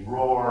may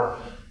roar,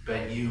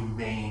 but you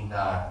may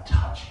not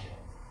touch him.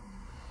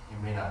 You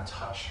may not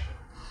touch her.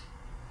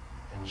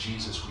 And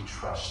Jesus, we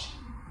trust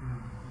you.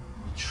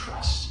 We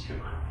trust you.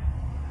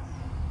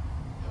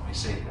 And we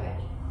say thank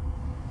you.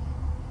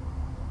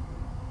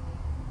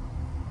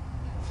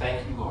 And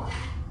thank you, Lord,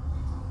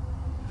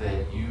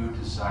 that you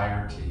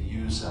desire to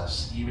use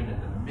us even in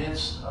the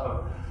midst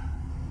of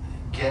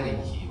getting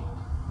healed.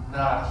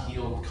 Not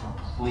healed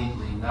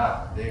completely,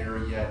 not there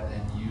yet,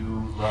 and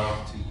you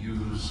love to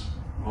use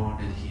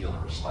wounded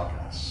healers like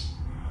us.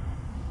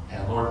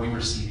 And Lord, we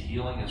receive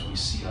healing as we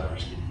see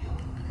others get healed.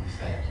 We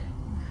thank you.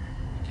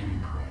 We give you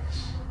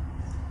praise.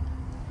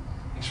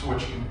 Thanks for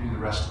what you're going to do the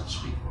rest of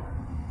this week, Lord.